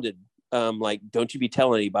hounded. Like, don't you be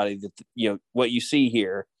telling anybody that, what you see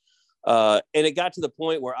here. And it got to the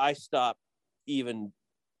point where I stopped even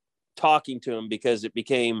talking to him because it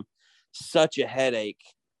became such a headache.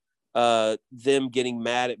 Them getting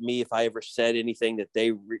mad at me if I ever said anything that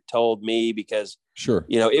they told me, because sure,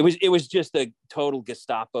 it was just a total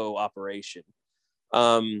Gestapo operation.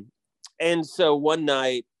 And so one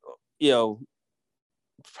night,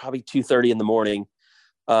 probably 2:30 in the morning,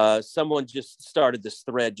 someone just started this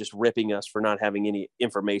thread just ripping us for not having any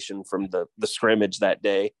information from the scrimmage that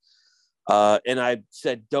day. And I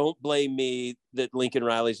said, don't blame me that Lincoln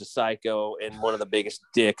Riley's a psycho and one of the biggest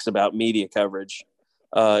dicks about media coverage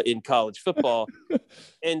in college football.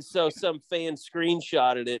 And so some fan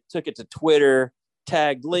screenshotted it, took it to Twitter,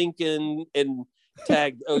 tagged Lincoln and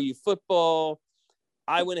tagged OU football.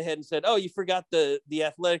 I went ahead and said, oh, you forgot the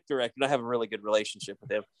athletic director. And I have a really good relationship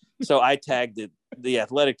with him. So I tagged the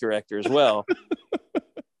athletic director as well.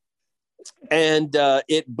 And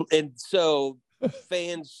so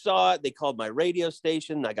fans saw it. They called my radio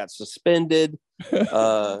station. I got suspended.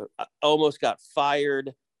 I almost got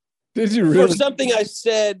fired. Did you really? For something I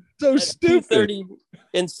said so at stupid 2:30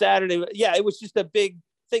 in Saturday. Yeah, it was just a big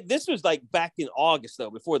thing. This was like back in August, though,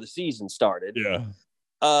 before the season started. Yeah.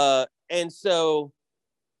 And so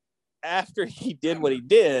after he did what he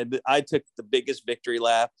did, I took the biggest victory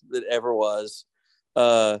lap that ever was.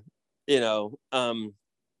 But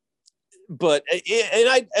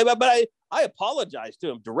I apologized to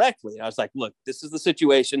him directly. I was like, look, this is the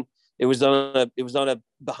situation. It was on a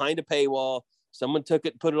behind a paywall. Someone took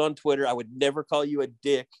it and put it on Twitter. I would never call you a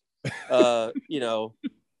dick, on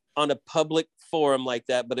a public forum like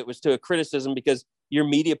that, but it was to a criticism because your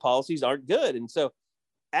media policies aren't good. And so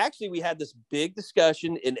actually we had this big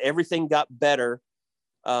discussion and everything got better.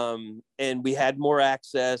 And we had more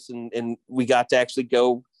access and we got to actually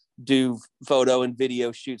go do photo and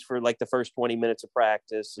video shoots for like the first 20 minutes of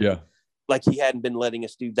practice. Yeah. Like he hadn't been letting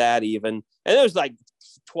us do that even. And it was like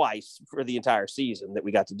twice for the entire season that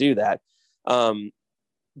we got to do that.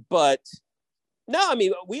 But no, I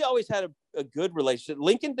mean, we always had a good relationship.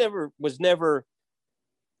 Lincoln was never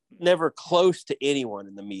close to anyone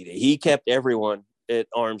in the media. He kept everyone at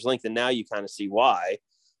arm's length. And now you kind of see why.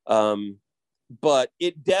 But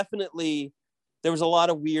it definitely, there was a lot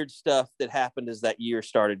of weird stuff that happened as that year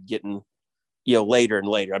started getting, later and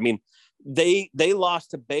later. I mean, they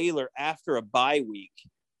lost to Baylor after a bye week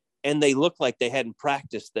and they looked like they hadn't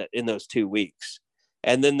practiced that in those 2 weeks.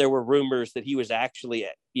 And then there were rumors that he was actually,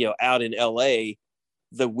 out in LA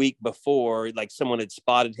the week before, like someone had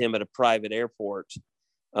spotted him at a private airport.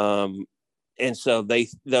 And so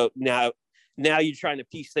now you're trying to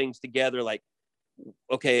piece things together. Like,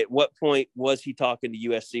 okay, at what point was he talking to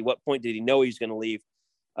USC? What point did he know he was going to leave?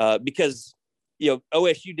 Because,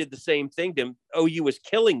 OSU did the same thing to him. OU was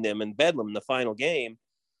killing them in Bedlam in the final game.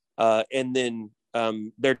 And then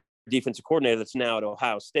their defensive coordinator that's now at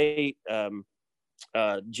Ohio State,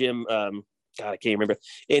 Jim, I can't remember.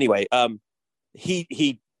 Anyway,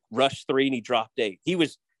 he rushed 3 and he dropped 8. He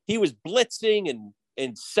was blitzing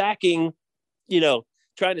and sacking,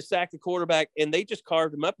 trying to sack the quarterback, and they just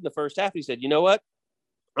carved him up in the first half. He said, you know what?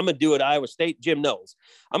 I'm going to do what Iowa State, Jim Knowles.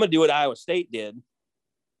 I'm going to do what Iowa State did,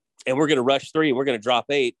 and we're going to rush 3 and we're going to drop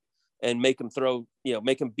 8 and make them throw,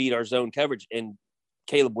 make them beat our zone coverage. And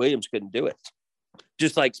Caleb Williams couldn't do it,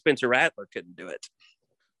 just like Spencer Rattler couldn't do it.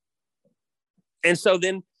 And so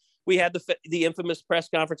then we had the infamous press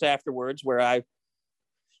conference afterwards where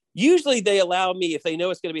usually they allow me, if they know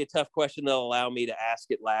it's going to be a tough question, they'll allow me to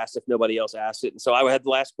ask it last if nobody else asks it. And so I had the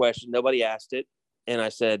last question. Nobody asked it. And I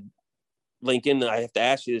said, Lincoln, I have to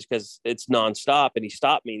ask you this because it's nonstop. And he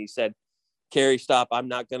stopped me and he said, Carey, stop. I'm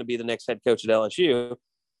not going to be the next head coach at LSU.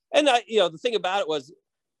 And the thing about it was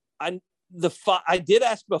I did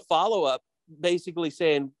ask him a follow-up basically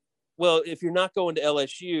saying, well, if you're not going to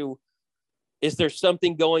LSU, is there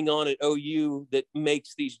something going on at OU that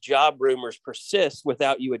makes these job rumors persist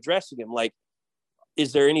without you addressing them? Like,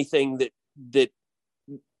 is there anything that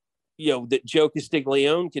Joe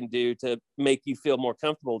Castiglione can do to make you feel more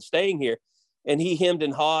comfortable staying here? And he hemmed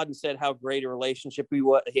and hawed and said how great a relationship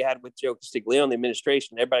he had with Joe Castiglione, the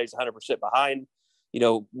administration. Everybody's 100% behind,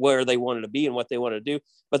 where they wanted to be and what they wanted to do.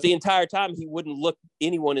 But the entire time he wouldn't look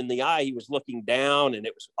anyone in the eye. He was looking down and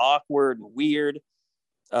it was awkward and weird.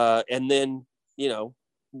 And then,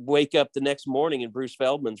 wake up the next morning and Bruce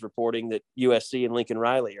Feldman's reporting that USC and Lincoln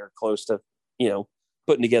Riley are close to,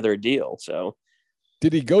 putting together a deal. So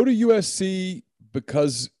did he go to USC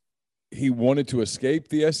because he wanted to escape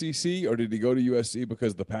the SEC, or did he go to USC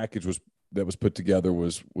because the package that was put together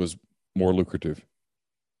was more lucrative?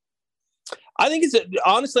 I think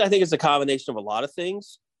it's a combination of a lot of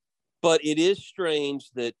things, but it is strange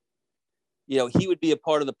that, he would be a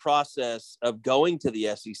part of the process of going to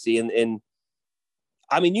the SEC. And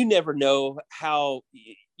I mean, you never know how,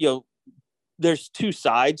 there's two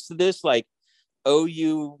sides to this. Like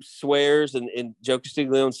OU swears and Joe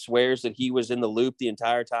Castiglione swears that he was in the loop the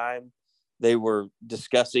entire time they were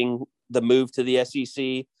discussing the move to the SEC.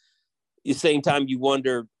 At the same time, you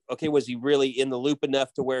wonder, okay, was he really in the loop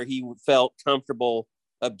enough to where he felt comfortable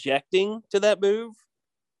objecting to that move?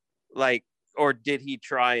 Like, or did he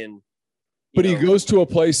try and, but he goes to a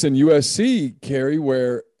place in USC, Carey,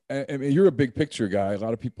 where, I mean, you're a big picture guy. A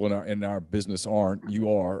lot of people in our business aren't.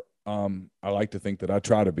 You are. I like to think that I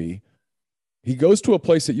try to be. He goes to a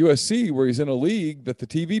place at USC where he's in a league that the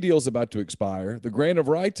TV deal is about to expire. The grant of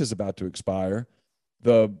rights is about to expire.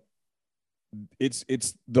 It's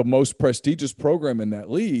the most prestigious program in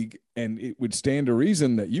that league, and it would stand to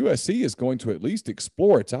reason that USC is going to at least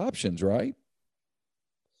explore its options, right?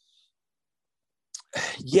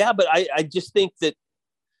 Yeah, but I just think that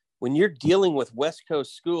when you're dealing with West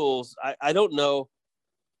Coast schools, I don't know,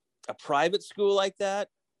 a private school like that,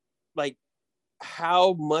 like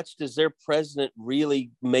how much does their president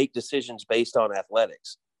really make decisions based on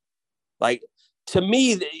athletics? Like, to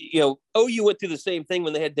me, OU went through the same thing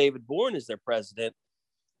when they had David Bourne as their president.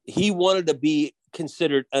 He wanted to be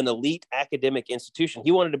considered an elite academic institution.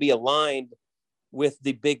 He wanted to be aligned with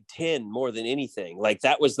the Big Ten more than anything. Like,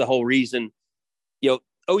 that was the whole reason.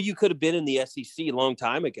 OU could have been in the SEC a long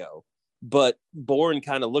time ago, but Bourne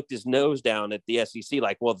kind of looked his nose down at the SEC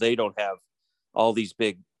like, well, they don't have all these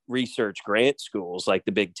big research grant schools like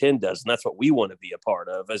the Big Ten does. And that's what we want to be a part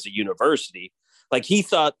of as a university. Like, he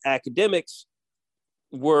thought academics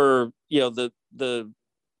were, the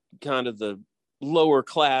kind of the lower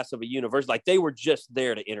class of a university. Like, they were just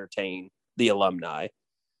there to entertain the alumni.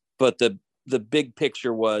 But the big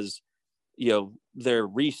picture was, their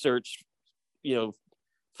research,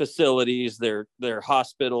 facilities, their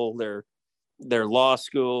hospital, their law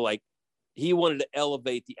school. Like, he wanted to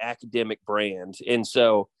elevate the academic brand. And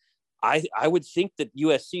so I would think that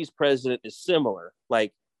USC's president is similar.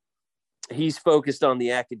 Like, he's focused on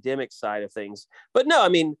the academic side of things. But no, I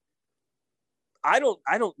mean, I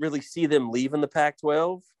don't really see them leaving the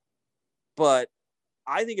Pac-12, but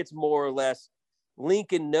I think it's more or less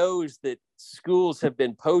Lincoln knows that schools have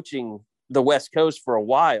been poaching the West Coast for a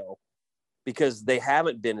while because they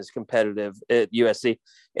haven't been as competitive at USC.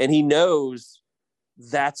 And he knows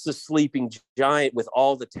that's the sleeping giant with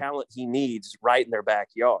all the talent he needs right in their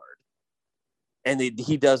backyard. And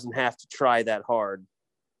he doesn't have to try that hard.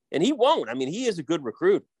 And he won't. I mean, he is a good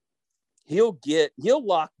recruiter. He'll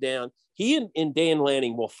lock down. He and Dan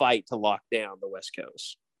Lanning will fight to lock down the West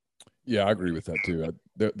Coast. Yeah, I agree with that too.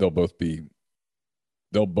 They'll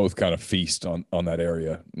both kind of feast on that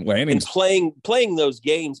area. Lanning's and playing those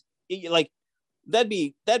games, like that'd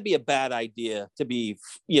be a bad idea to be,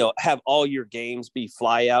 have all your games be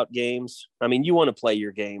fly out games. I mean, you want to play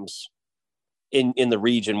your games in the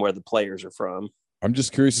region where the players are from. I'm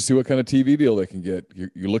just curious to see what kind of TV deal they can get.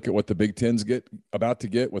 You look at what the Big Ten's about to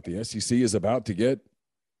get, what the SEC is about to get.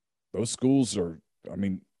 Those schools are, I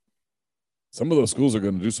mean, some of those schools are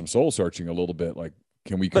going to do some soul searching a little bit. Like,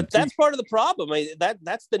 can we compete? But that's part of the problem. I mean,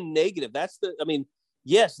 that's the negative.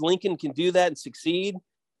 Yes, Lincoln can do that and succeed.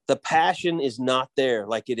 The passion is not there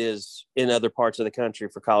like it is in other parts of the country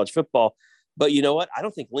for college football. But you know what? I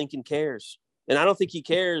don't think Lincoln cares. And I don't think he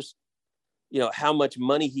cares, how much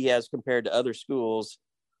money he has compared to other schools,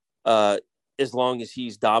 as long as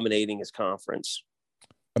he's dominating his conference.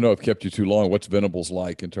 I know I've kept you too long. What's Venables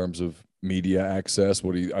like in terms of media access?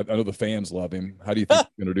 I know the fans love him. How do you think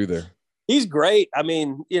he's going to do there? He's great. I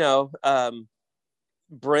mean,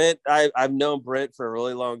 Brent, I've known Brent for a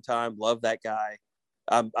really long time. Love that guy.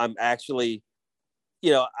 I'm actually,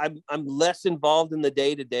 I'm less involved in the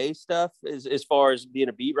day-to-day stuff as far as being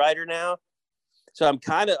a beat writer now. So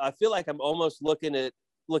I feel like I'm almost looking at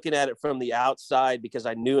it from the outside because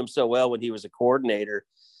I knew him so well when he was a coordinator.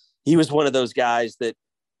 He was one of those guys that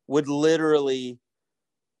would literally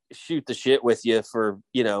shoot the shit with you for,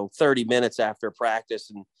 30 minutes after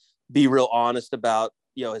practice and be real honest about,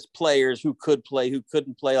 his players, who could play, who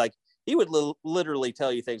couldn't play. Like, he would literally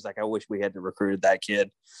tell you things like, I wish we had recruited that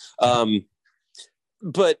kid.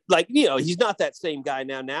 But like, he's not that same guy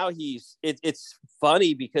now. Now it's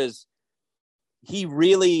funny because he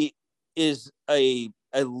really is a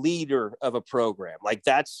leader of a program. Like,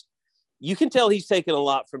 you can tell he's taken a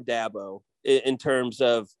lot from Dabo in terms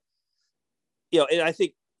of, and I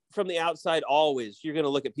think from the outside, always you're going to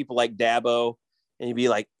look at people like Dabo and you'd be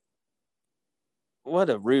like, what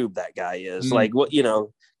a rube that guy is. Mm. Like, what,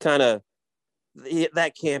 kind of,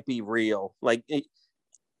 that can't be real. Like,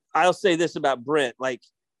 I'll say this about Brent, like,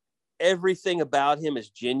 everything about him is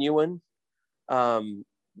genuine.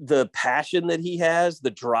 The passion that he has, the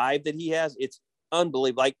drive that he has, it's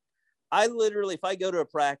unbelievable. Like, I literally, if I go to a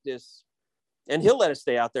practice, and he'll let us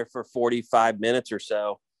stay out there for 45 minutes or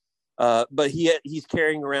so, but he's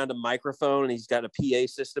carrying around a microphone and he's got a PA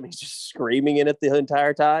system. He's just screaming in it the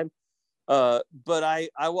entire time. But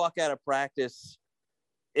I walk out of practice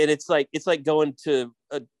and it's like going to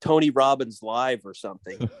a Tony Robbins live or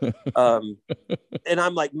something. And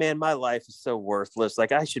I'm like, man, my life is so worthless.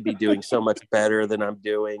 Like, I should be doing so much better than I'm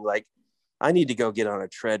doing. Like, I need to go get on a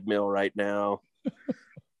treadmill right now.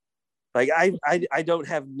 Like, I don't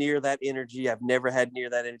have near that energy. I've never had near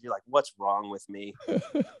that energy. Like, what's wrong with me?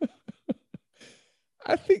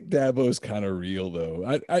 I think Dabo's kind of real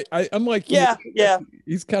though. I'm like, yeah.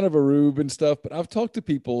 He's kind of a rube and stuff, but I've talked to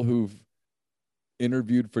people who've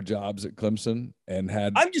interviewed for jobs at Clemson and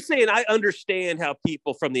had. I'm just saying, I understand how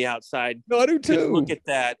people from the outside No, I do too. look at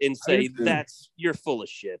that and say, you're full of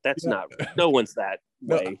shit. That's not, no one's that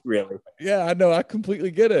way, really. Yeah, I know. I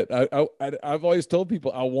completely get it. I've always told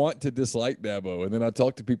people I want to dislike Dabo. And then I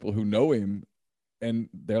talk to people who know him and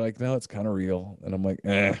they're like, no, it's kind of real. And I'm like,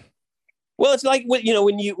 eh. Well, it's like,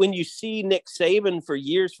 when you see Nick Saban for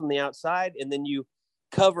years from the outside and then you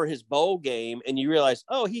cover his bowl game and you realize,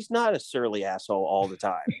 oh, he's not a surly asshole all the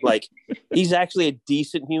time. Like, he's actually a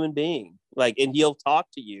decent human being. Like, and he'll talk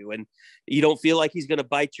to you and you don't feel like he's going to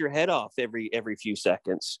bite your head off every few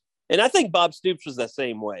seconds. And I think Bob Stoops was the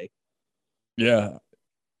same way. Yeah.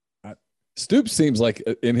 Stoops seems like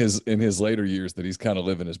in his later years that he's kind of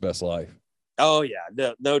living his best life. Oh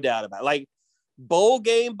yeah. No doubt about it. Like, bowl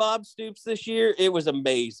game Bob Stoops this year, it was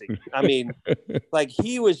amazing. I mean, like,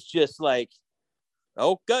 he was just like,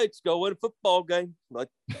 okay, let's go win a football game. Like,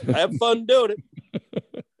 have fun doing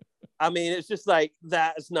it. I mean, it's just like,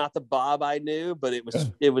 that is not the Bob I knew, but it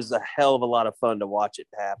was a hell of a lot of fun to watch it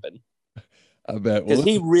happen. I bet. Because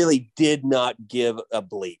he really did not give a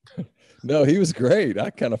bleep. No, he was great. I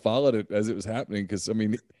kind of followed it as it was happening because, I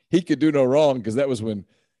mean, he could do no wrong because that was when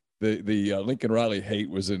the Lincoln Riley hate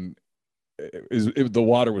was in the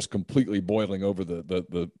water was completely boiling over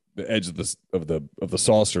the edge of the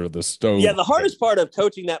saucer of the stove. Yeah, the hardest part of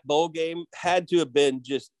coaching that bowl game had to have been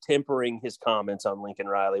just tempering his comments on Lincoln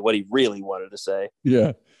Riley, what he really wanted to say.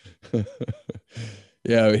 Yeah.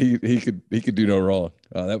 Yeah, he could do no wrong.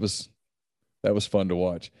 That was fun to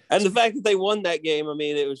watch. And the fact that they won that game, I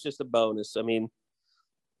mean, it was just a bonus. I mean,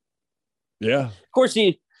 yeah. Of course,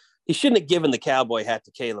 he shouldn't have given the cowboy hat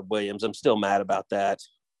to Caleb Williams. I'm still mad about that.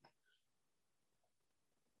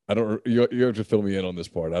 You have to fill me in on this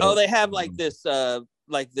part. They have like this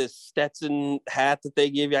Stetson hat that they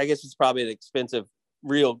give you. I guess it's probably an expensive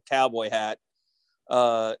real cowboy hat.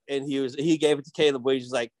 And he gave it to Caleb Williams.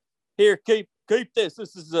 He's like, here, keep this.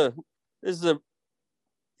 This is a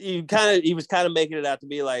he was kind of making it out to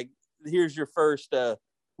be like, here's your first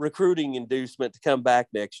recruiting inducement to come back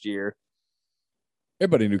next year.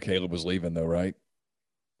 Everybody knew Caleb was leaving though, right?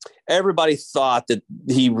 Everybody thought that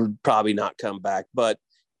he would probably not come back, but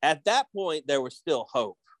at that point, there was still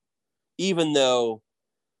hope, even though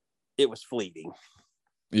it was fleeting.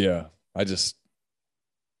 Yeah, I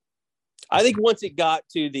think once it got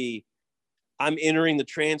to I'm entering the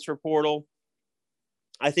transfer portal,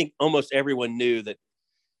 I think almost everyone knew that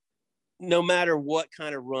no matter what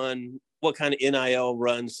kind of NIL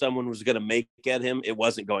run someone was going to make at him, it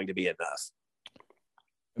wasn't going to be enough.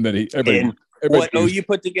 And then what OU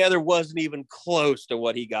put together wasn't even close to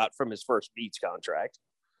what he got from his first Beats contract.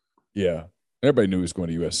 Yeah. Everybody knew he was going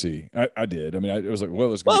to USC. I did. I mean, it was like,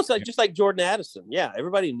 it's like just like Jordan Addison. Yeah,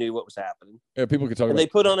 everybody knew what was happening. Yeah, people could talk about it. And they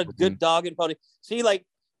put on a good dog and pony. See, like,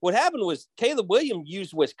 what happened was Caleb Williams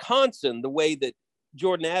used Wisconsin the way that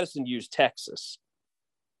Jordan Addison used Texas.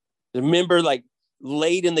 Remember, like,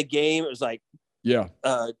 late in the game, it was like, yeah,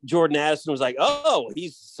 Jordan Addison was like, oh,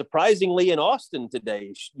 he's surprisingly in Austin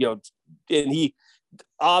today. And he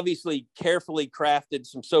obviously carefully crafted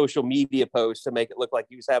some social media posts to make it look like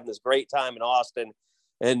he was having this great time in Austin.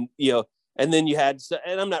 And, and then you had,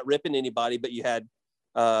 and I'm not ripping anybody, but you had,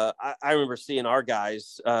 I remember seeing our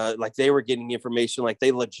guys, like they were getting information, like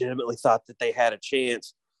they legitimately thought that they had a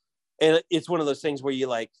chance. And it's one of those things where you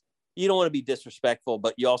don't want to be disrespectful,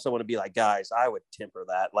 but you also want to be like, guys, I would temper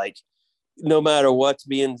that. Like, no matter what's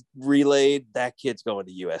being relayed, that kid's going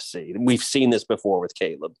to USC. And we've seen this before with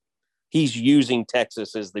Caleb. He's using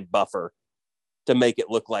Texas as the buffer to make it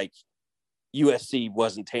look like USC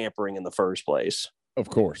wasn't tampering in the first place. Of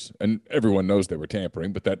course. And everyone knows they were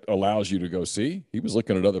tampering, but that allows you to go see. He was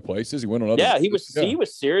looking at other places. He went on other places. He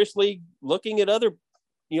was seriously looking at other,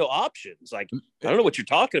 options. Like, I don't know what you're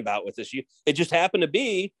talking about with this. It just happened to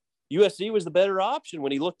be USC was the better option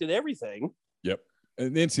when he looked at everything. Yep.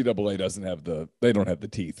 And the NCAA they don't have the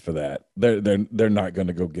teeth for that. They're not going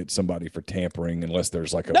to go get somebody for tampering unless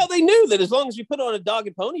there's like No, they knew that as long as you put on a dog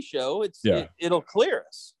and pony show, it'll clear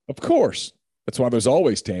us. Of course. That's why there's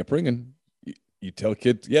always tampering. And you tell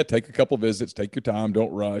kids, take a couple visits, take your time,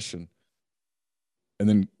 don't rush. And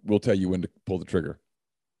then we'll tell you when to pull the trigger.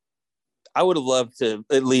 I would have loved to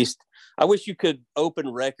I wish you could open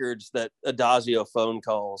records that Adazio phone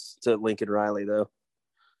calls to Lincoln Riley though.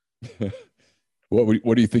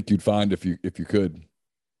 What do you think you'd find if you could?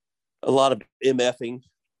 A lot of MFing.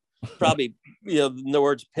 Probably, the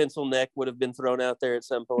words pencil neck would have been thrown out there at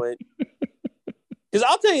some point. Because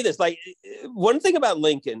I'll tell you this, like, one thing about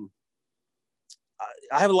Lincoln,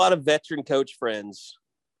 I have a lot of veteran coach friends.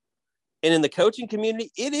 And in the coaching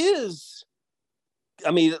community, it is,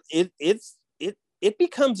 I mean, it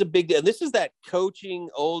becomes a big deal. This is that coaching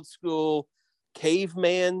old school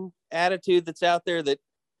caveman attitude that's out there that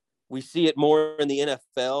we see it more in the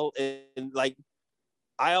NFL. And like,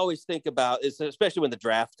 I always think about is, especially when the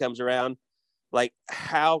draft comes around, like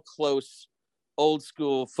how close old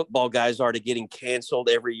school football guys are to getting canceled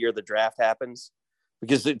every year the draft happens,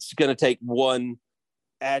 because it's going to take one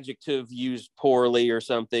adjective used poorly or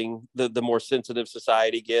something, the more sensitive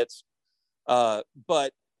society gets.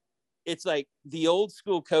 But it's like the old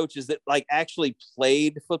school coaches that like actually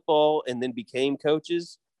played football and then became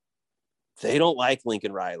coaches. They don't like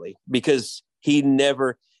Lincoln Riley because he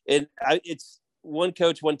never, and it's one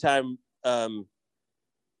coach one time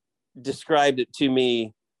described it to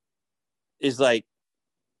me is like,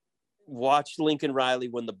 watch Lincoln Riley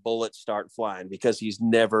when the bullets start flying, because he's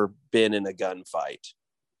never been in a gunfight.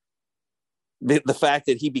 The fact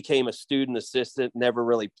that he became a student assistant, never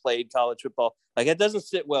really played college football, like it doesn't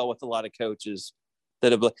sit well with a lot of coaches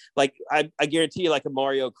that have, like, I guarantee you, like a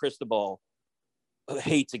Mario Cristobal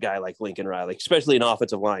hates a guy like Lincoln Riley, especially an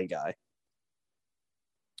offensive line guy.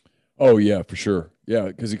 Oh yeah, for sure. Yeah,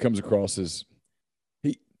 because he comes across as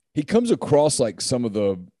he comes across like some of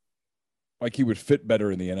the, like he would fit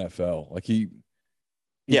better in the NFL. Like he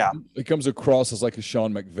comes across as like a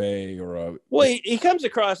Sean McVay or a. Well, he comes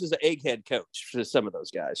across as an egghead coach for some of those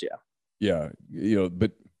guys. Yeah,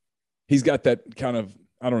 but he's got that kind of,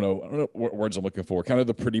 I don't know what words I'm looking for. Kind of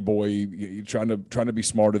the pretty boy, trying to be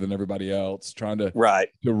smarter than everybody else, trying to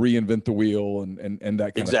reinvent the wheel and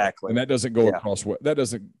that kind exactly. of. And that doesn't go across. That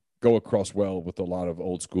doesn't go across well with a lot of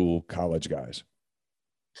old school college guys.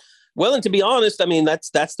 Well, and to be honest, I mean,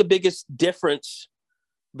 that's the biggest difference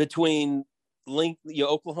between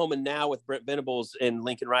Oklahoma now with Brent Venables and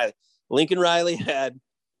Lincoln Riley. Lincoln Riley had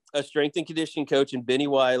a strength and conditioning coach in Benny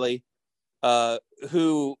Wiley,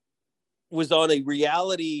 who was on a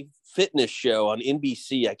reality fitness show on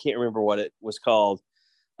NBC. I can't remember what it was called.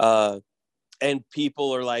 And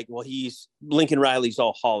people are like, well, Lincoln Riley's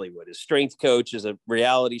all Hollywood. His strength coach is a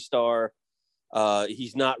reality star.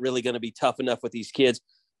 He's not really going to be tough enough with these kids.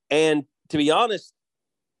 And to be honest,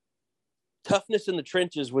 toughness in the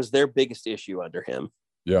trenches was their biggest issue under him.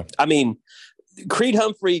 Yeah. I mean, Creed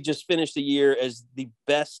Humphrey just finished the year as the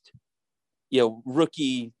best,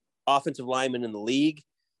 rookie offensive lineman in the league.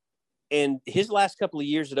 And his last couple of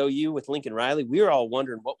years at OU with Lincoln Riley, we were all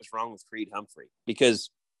wondering what was wrong with Creed Humphrey, because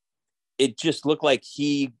it just looked like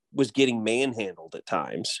he was getting manhandled at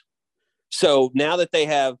times. So now that they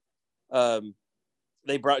have,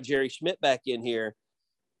 they brought Jerry Schmidt back in here,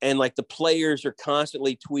 and like the players are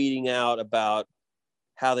constantly tweeting out about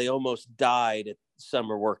how they almost died at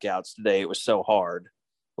summer workouts today. It was so hard.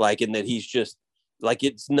 And that he's just like,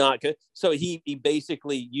 it's not good. So he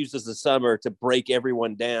basically uses the summer to break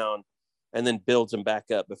everyone down and then builds them back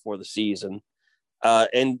up before the season.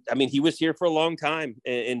 And I mean, he was here for a long time,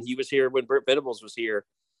 and he was here when Brent Venables was here.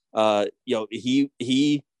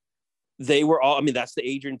 They were all, I mean, that's the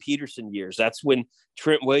Adrian Peterson years. That's when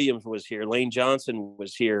Trent Williams was here. Lane Johnson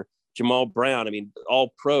was here. Jamal Brown. I mean,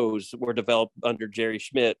 all pros were developed under Jerry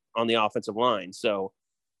Schmidt on the offensive line. So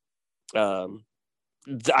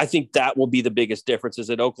I think that will be the biggest difference, is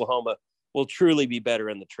that Oklahoma will truly be better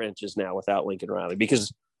in the trenches now without Lincoln Riley,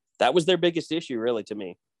 because that was their biggest issue, really, to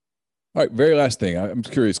me. All right, very last thing. I'm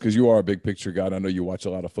curious, because you are a big picture guy. I know you watch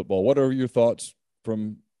a lot of football. What are your thoughts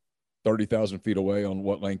from 30,000 feet away on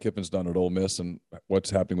what Lane Kiffin's done at Ole Miss and what's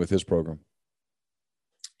happening with his program?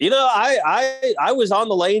 I was on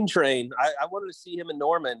the Lane train. I wanted to see him in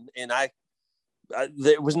Norman, and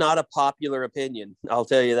it was not a popular opinion. I'll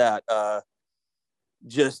tell you that. I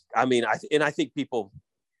think people,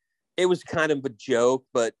 it was kind of a joke,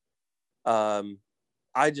 but I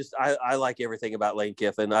like everything about Lane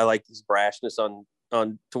Kiffin. I like his brashness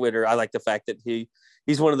on Twitter. I like the fact that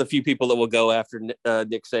he's one of the few people that will go after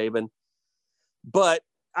Nick Saban. But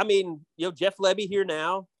I mean, Jeff Lebby here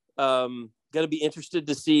now, going to be interested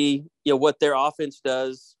to see, what their offense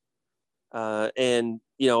does. And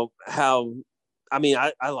how, I mean,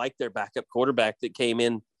 I like their backup quarterback that came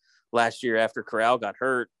in last year after Corral got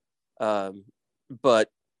hurt. But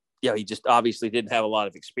he just obviously didn't have a lot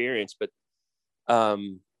of experience, but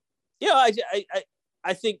I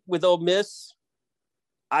think with Ole Miss,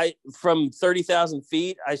 from 30,000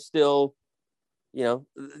 feet, I still,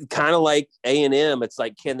 kind of like A&M. It's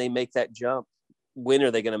like, can they make that jump? When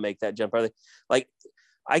are they going to make that jump? Are they like,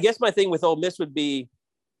 I guess my thing with Ole Miss would be,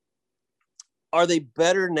 are they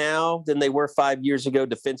better now than they were 5 years ago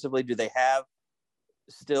defensively? Do they have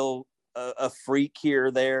still a freak here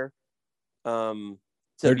or there?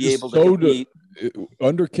 to be able to compete.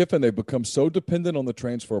 Under Kiffin, they've become so dependent on the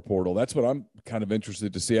transfer portal. That's what I'm kind of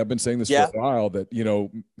interested to see. I've been saying this for a while, that,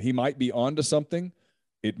 he might be onto something.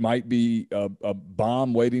 It might be a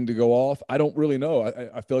bomb waiting to go off. I don't really know.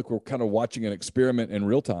 I feel like we're kind of watching an experiment in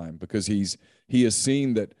real time, because he has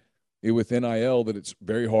seen that with NIL that it's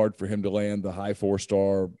very hard for him to land the high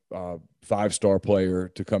 4-star, 5-star player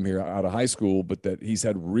to come here out of high school, but that he's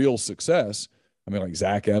had real success. I mean, like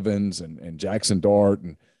Zach Evans and Jackson Dart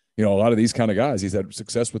and, a lot of these kind of guys. He's had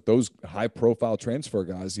success with those high-profile transfer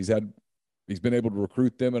guys. He's been able to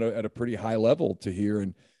recruit them at a pretty high level to here,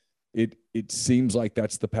 and it seems like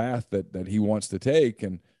that's the path that he wants to take.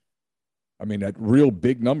 And I mean, at real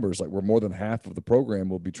big numbers, like where more than half of the program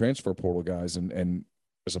will be transfer portal guys, and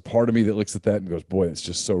there's a part of me that looks at that and goes, boy, it's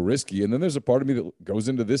just so risky. And then there's a part of me that goes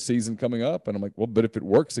into this season coming up, and I'm like, well, but if it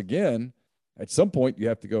works again, at some point you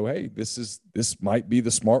have to go, hey, this might be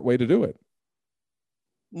the smart way to do it.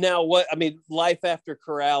 Now, life after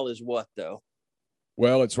Corral is what, though?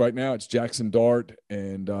 Well, it's Jackson Dart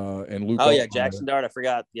and Luke. Oh, yeah, Jackson Dart. I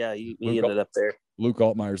forgot. Yeah, he ended up there. Luke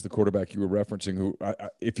Altmaier is the quarterback you were referencing, who,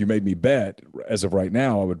 if you made me bet, as of right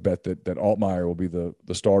now, I would bet that Altmaier will be the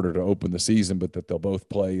starter to open the season, but that they'll both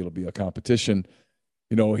play. It'll be a competition.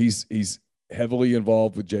 He's heavily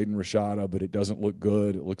involved with Jaden Rashada, but it doesn't look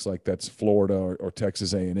good. It looks like that's Florida or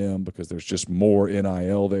Texas A&M, because there's just more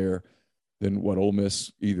NIL there than what Ole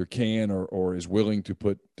Miss either can or is willing to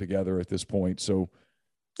put together at this point. So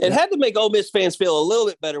it had to make Ole Miss fans feel a little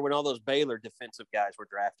bit better when all those Baylor defensive guys were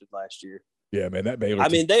drafted last year. Yeah, man, that Baylor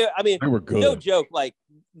they were good. No joke. Like,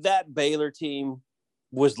 that Baylor team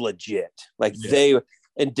was legit. Like,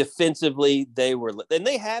 and defensively they were, and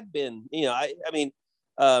they have been,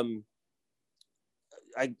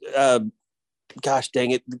 gosh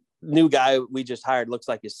dang it. The new guy we just hired looks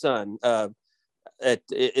like his son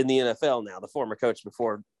in the NFL now, the former coach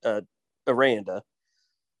before Aranda.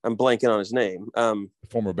 I'm blanking on his name. The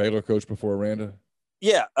former Baylor coach before Aranda?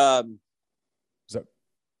 Yeah.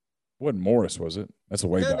 Wasn't Morris, was it? That's a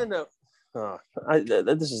way back. No. Oh,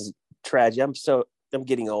 this is tragic. I'm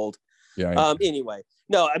getting old. Yeah. Anyway,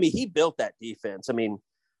 no, he built that defense.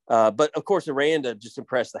 But of course, Aranda just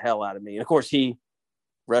impressed the hell out of me. And of course, he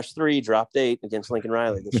rushed 3, dropped 8 against Lincoln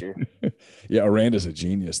Riley this year. Yeah, Aranda's a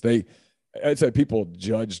genius. I'd say people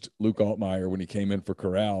judged Luke Altmaier when he came in for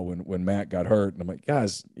Corral when Matt got hurt. And I'm like,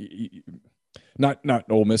 guys, not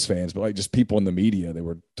Ole Miss fans, but like just people in the media, they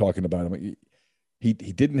were talking about him. He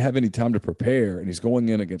didn't have any time to prepare, and he's going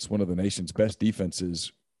in against one of the nation's best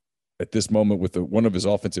defenses at this moment with one of his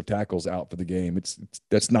offensive tackles out for the game.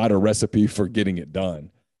 That's not a recipe for getting it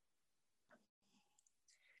done.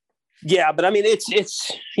 Yeah, but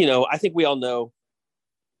it's I think we all know.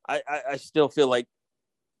 I still feel like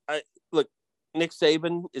look, Nick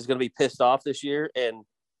Saban is going to be pissed off this year, and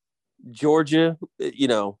Georgia,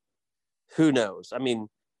 who knows?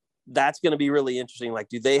 That's going to be really interesting. Like,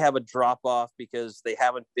 do they have a drop off because they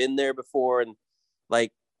haven't been there before? And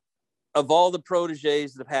like, of all the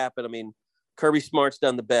proteges that have happened, Kirby Smart's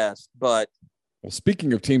done the best, but. Well,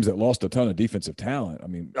 speaking of teams that lost a ton of defensive talent,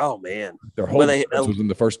 oh man, their whole defense was in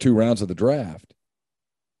the first 2 rounds of the draft.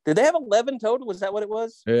 Did they have 11 total? Was that what it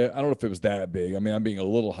was? Yeah, I don't know if it was that big. I'm being a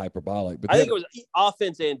little hyperbolic, but I think it was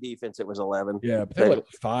offense and defense. It was 11. Yeah, but they had like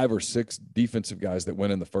 5 or 6 defensive guys that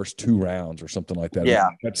went in the first 2 rounds or something like that. Yeah,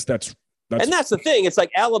 that's and that's the thing. It's like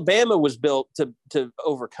Alabama was built to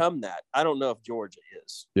overcome that. I don't know if Georgia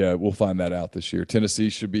is. Yeah, we'll find that out this year. Tennessee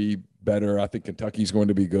should be better. I think Kentucky's going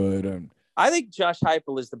to be good. I think Josh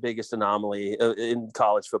Heupel is the biggest anomaly in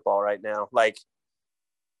college football right now. Like,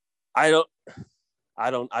 I don't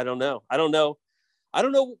know. I don't know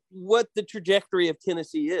what the trajectory of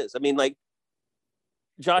Tennessee is.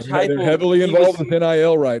 Josh Heupel, they're heavily involved with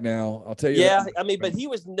NIL right now. I'll tell you. Yeah, but he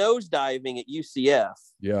was nosediving at UCF.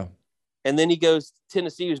 Yeah, and then he goes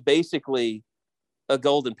Tennessee was basically a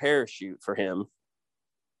golden parachute for him.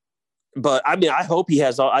 But I hope he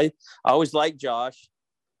has. I always liked Josh.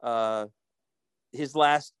 His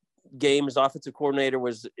last game as offensive coordinator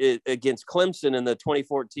was against Clemson in the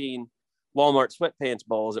 2014 Walmart Sweatpants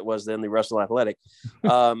Bowl, as it was then, the Russell Athletic.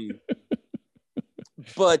 But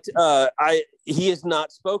he has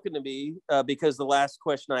not spoken to me because the last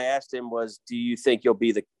question I asked him was, do you think you'll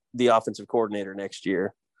be the offensive coordinator next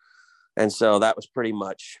year? And so that was pretty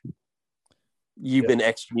much, you've been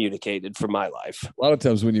excommunicated from my life. A lot of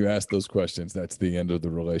times when you ask those questions, that's the end of the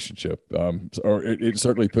relationship. Or it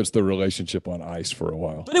certainly puts the relationship on ice for a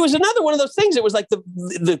while. But it was another one of those things. It was like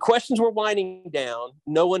the questions were winding down.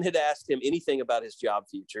 No one had asked him anything about his job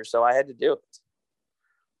future, so I had to do it.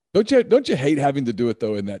 Don't you hate having to do it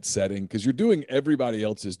though in that setting? Because you're doing everybody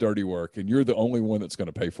else's dirty work and you're the only one that's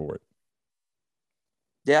going to pay for it.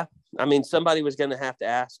 Yeah. I mean, somebody was going to have to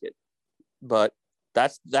ask it, but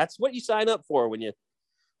that's what you sign up for when you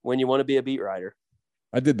want to be a beat writer.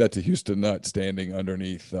 I did that to Houston Nutt standing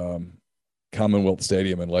underneath Commonwealth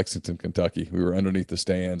Stadium in Lexington, Kentucky. We were underneath the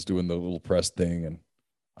stands doing the little press thing. And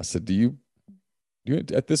I said, do you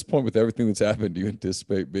at this point with everything that's happened, do you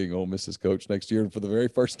anticipate being Ole Miss's coach next year? And for the very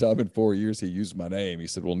first time in 4 years, he used my name. He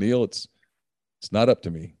said, well, Neal, it's not up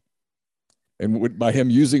to me. And by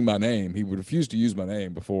him using my name, he would refuse to use my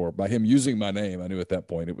name before. By him using my name, I knew at that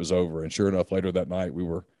point it was over. And sure enough, later that night, we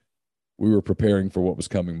were preparing for what was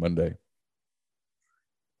coming Monday.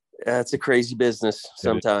 Yeah, it's a crazy business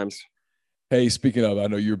sometimes. Hey, speaking of, I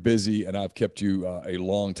know you're busy and I've kept you a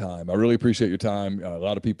long time. I really appreciate your time. A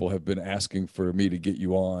lot of people have been asking for me to get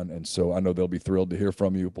you on. And so I know they'll be thrilled to hear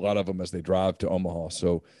from you. A lot of them as they drive to Omaha.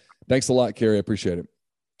 So thanks a lot, Carey. I appreciate it.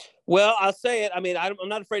 Well, I'll say it. I mean, I'm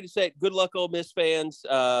not afraid to say it. Good luck, Ole Miss fans.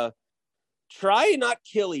 Try and not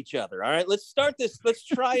kill each other. All right, let's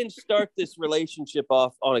try and start this relationship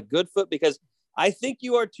off on a good foot, because I think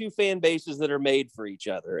you are two fan bases that are made for each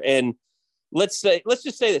other. And let's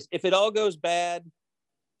just say this: if it all goes bad,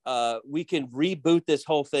 we can reboot this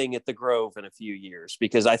whole thing at the Grove in a few years,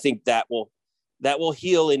 because I think that will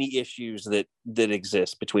heal any issues that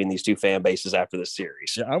exist between these two fan bases after this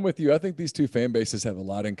series. Yeah, I'm with you. I think these two fan bases have a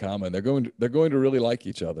lot in common. They're going to really like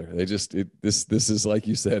each other. They just this is, like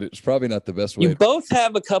you said, it's probably not the best way. You both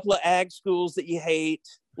have a couple of ag schools that you hate,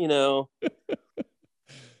 you know.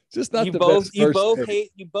 Just not you the both best. You both hate.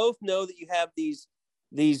 You both know that you have these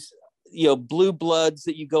blue bloods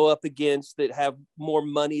that you go up against that have more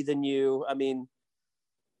money than you. I mean,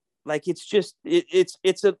 like, it's just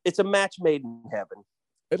it's a match made in heaven.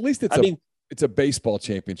 At least it's a baseball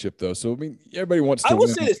championship though. So I mean, everybody wants to I will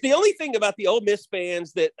win. say this: the only thing about the Ole Miss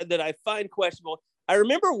fans that I find questionable. I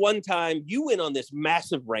remember one time you went on this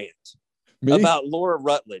massive rant about Laura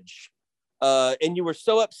Rutledge, and you were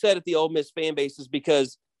so upset at the Ole Miss fan bases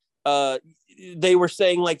because they were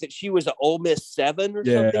saying like that she was an Ole Miss 7 or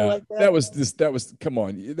something like that. That was come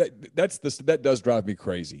on. That does drive me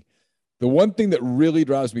crazy. The one thing that really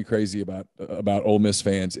drives me crazy about Ole Miss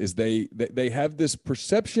fans is they have this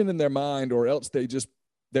perception in their mind, or else they're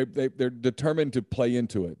determined to play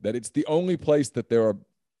into it, that it's the only place that there are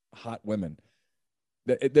hot women.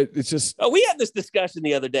 It's just. Oh, we had this discussion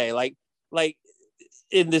the other day, like,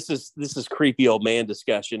 and this is creepy old man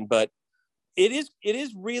discussion, but it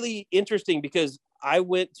is really interesting because I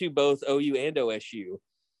went to both OU and OSU,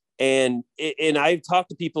 and I've talked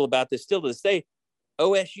to people about this still to this day.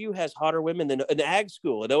 OSU has hotter women than an ag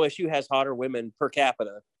school, and OSU has hotter women per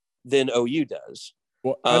capita than OU does.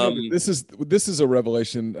 Well, this is a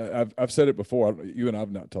revelation. I've said it before. You and I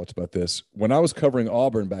have not talked about this. When I was covering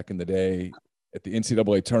Auburn back in the day at the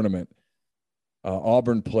NCAA tournament,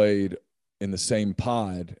 Auburn played in the same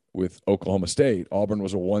pod with Oklahoma State. Auburn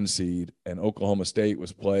was a 1 seed, and Oklahoma State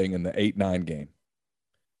was playing in the 8-9 game.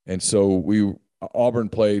 And so Auburn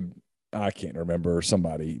played, I can't remember,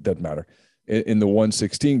 somebody, doesn't matter, in the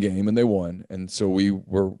 116 game, and they won. And so we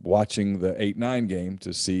were watching the 8-9 game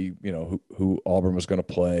to see, who Auburn was going to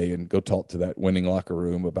play and go talk to that winning locker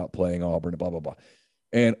room about playing Auburn and blah, blah, blah.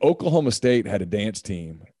 And Oklahoma State had a dance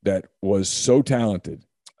team that was so talented.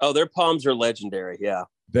 Oh, their palms are legendary. Yeah.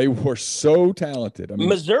 They were so talented. I mean,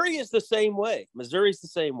 Missouri is the same way. Missouri's the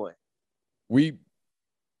same way. We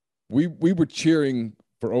were cheering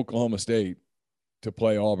for Oklahoma State to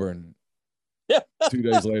play Auburn 2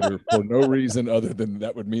 days later for no reason other than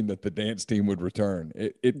that would mean that the dance team would return.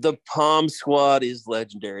 The Palm Squad is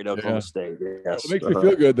legendary at Oklahoma State. Yes. It makes me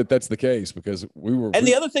feel good that that's the case, because we were. And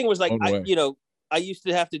the other thing was, like, I used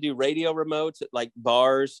to have to do radio remotes at like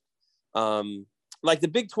bars, like the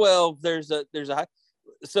Big 12.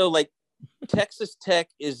 So like Texas Tech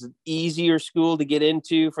is an easier school to get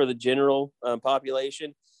into for the general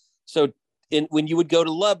population. So when you would go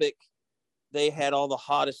to Lubbock, they had all the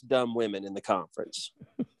hottest dumb women in the conference.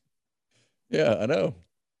 Yeah, I know.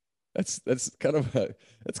 That's kind of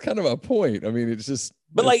a point. I mean, it's just.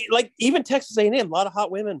 But like even Texas A&M, a lot of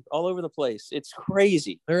hot women all over the place. It's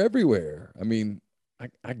crazy. They're everywhere. I mean,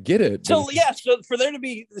 I get it. So yeah, so for there to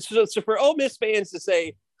be so for Ole Miss fans to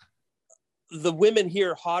say the women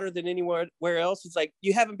here hotter than anywhere else, it's like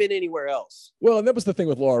you haven't been anywhere else. Well, and that was the thing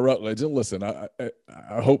with Laura Rutledge. And listen, I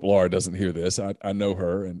hope Laura doesn't hear this. I know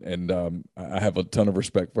her, and I have a ton of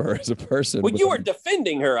respect for her as a person. Well, you were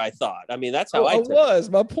defending her, I thought. I mean, that's how I was.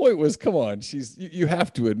 My point was, come on, you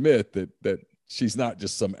have to admit that she's not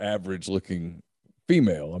just some average looking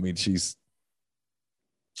female. I mean, she's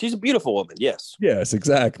She's a beautiful woman. Yes. Yes,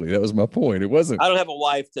 exactly. That was my point. It wasn't. I don't have a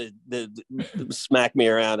wife to smack me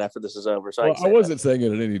around after this is over. So I wasn't saying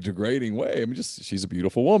it in any degrading way. I mean, just she's a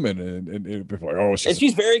beautiful woman, and before,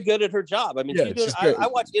 she's very good at her job. I mean, Yeah, I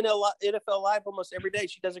watch NFL Live almost every day.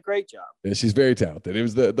 She does a great job. Yeah, she's very talented. It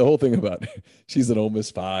was the whole thing about she's an Ole Miss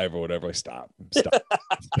 5 or whatever. Like, stop.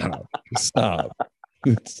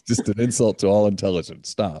 It's just an insult to all intelligence.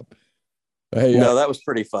 Stop. Hey, no, that was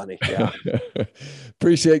pretty funny. Yeah.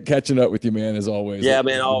 Appreciate catching up with you, man, as always. Yeah,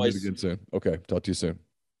 man, always. Again soon. Okay, talk to you soon.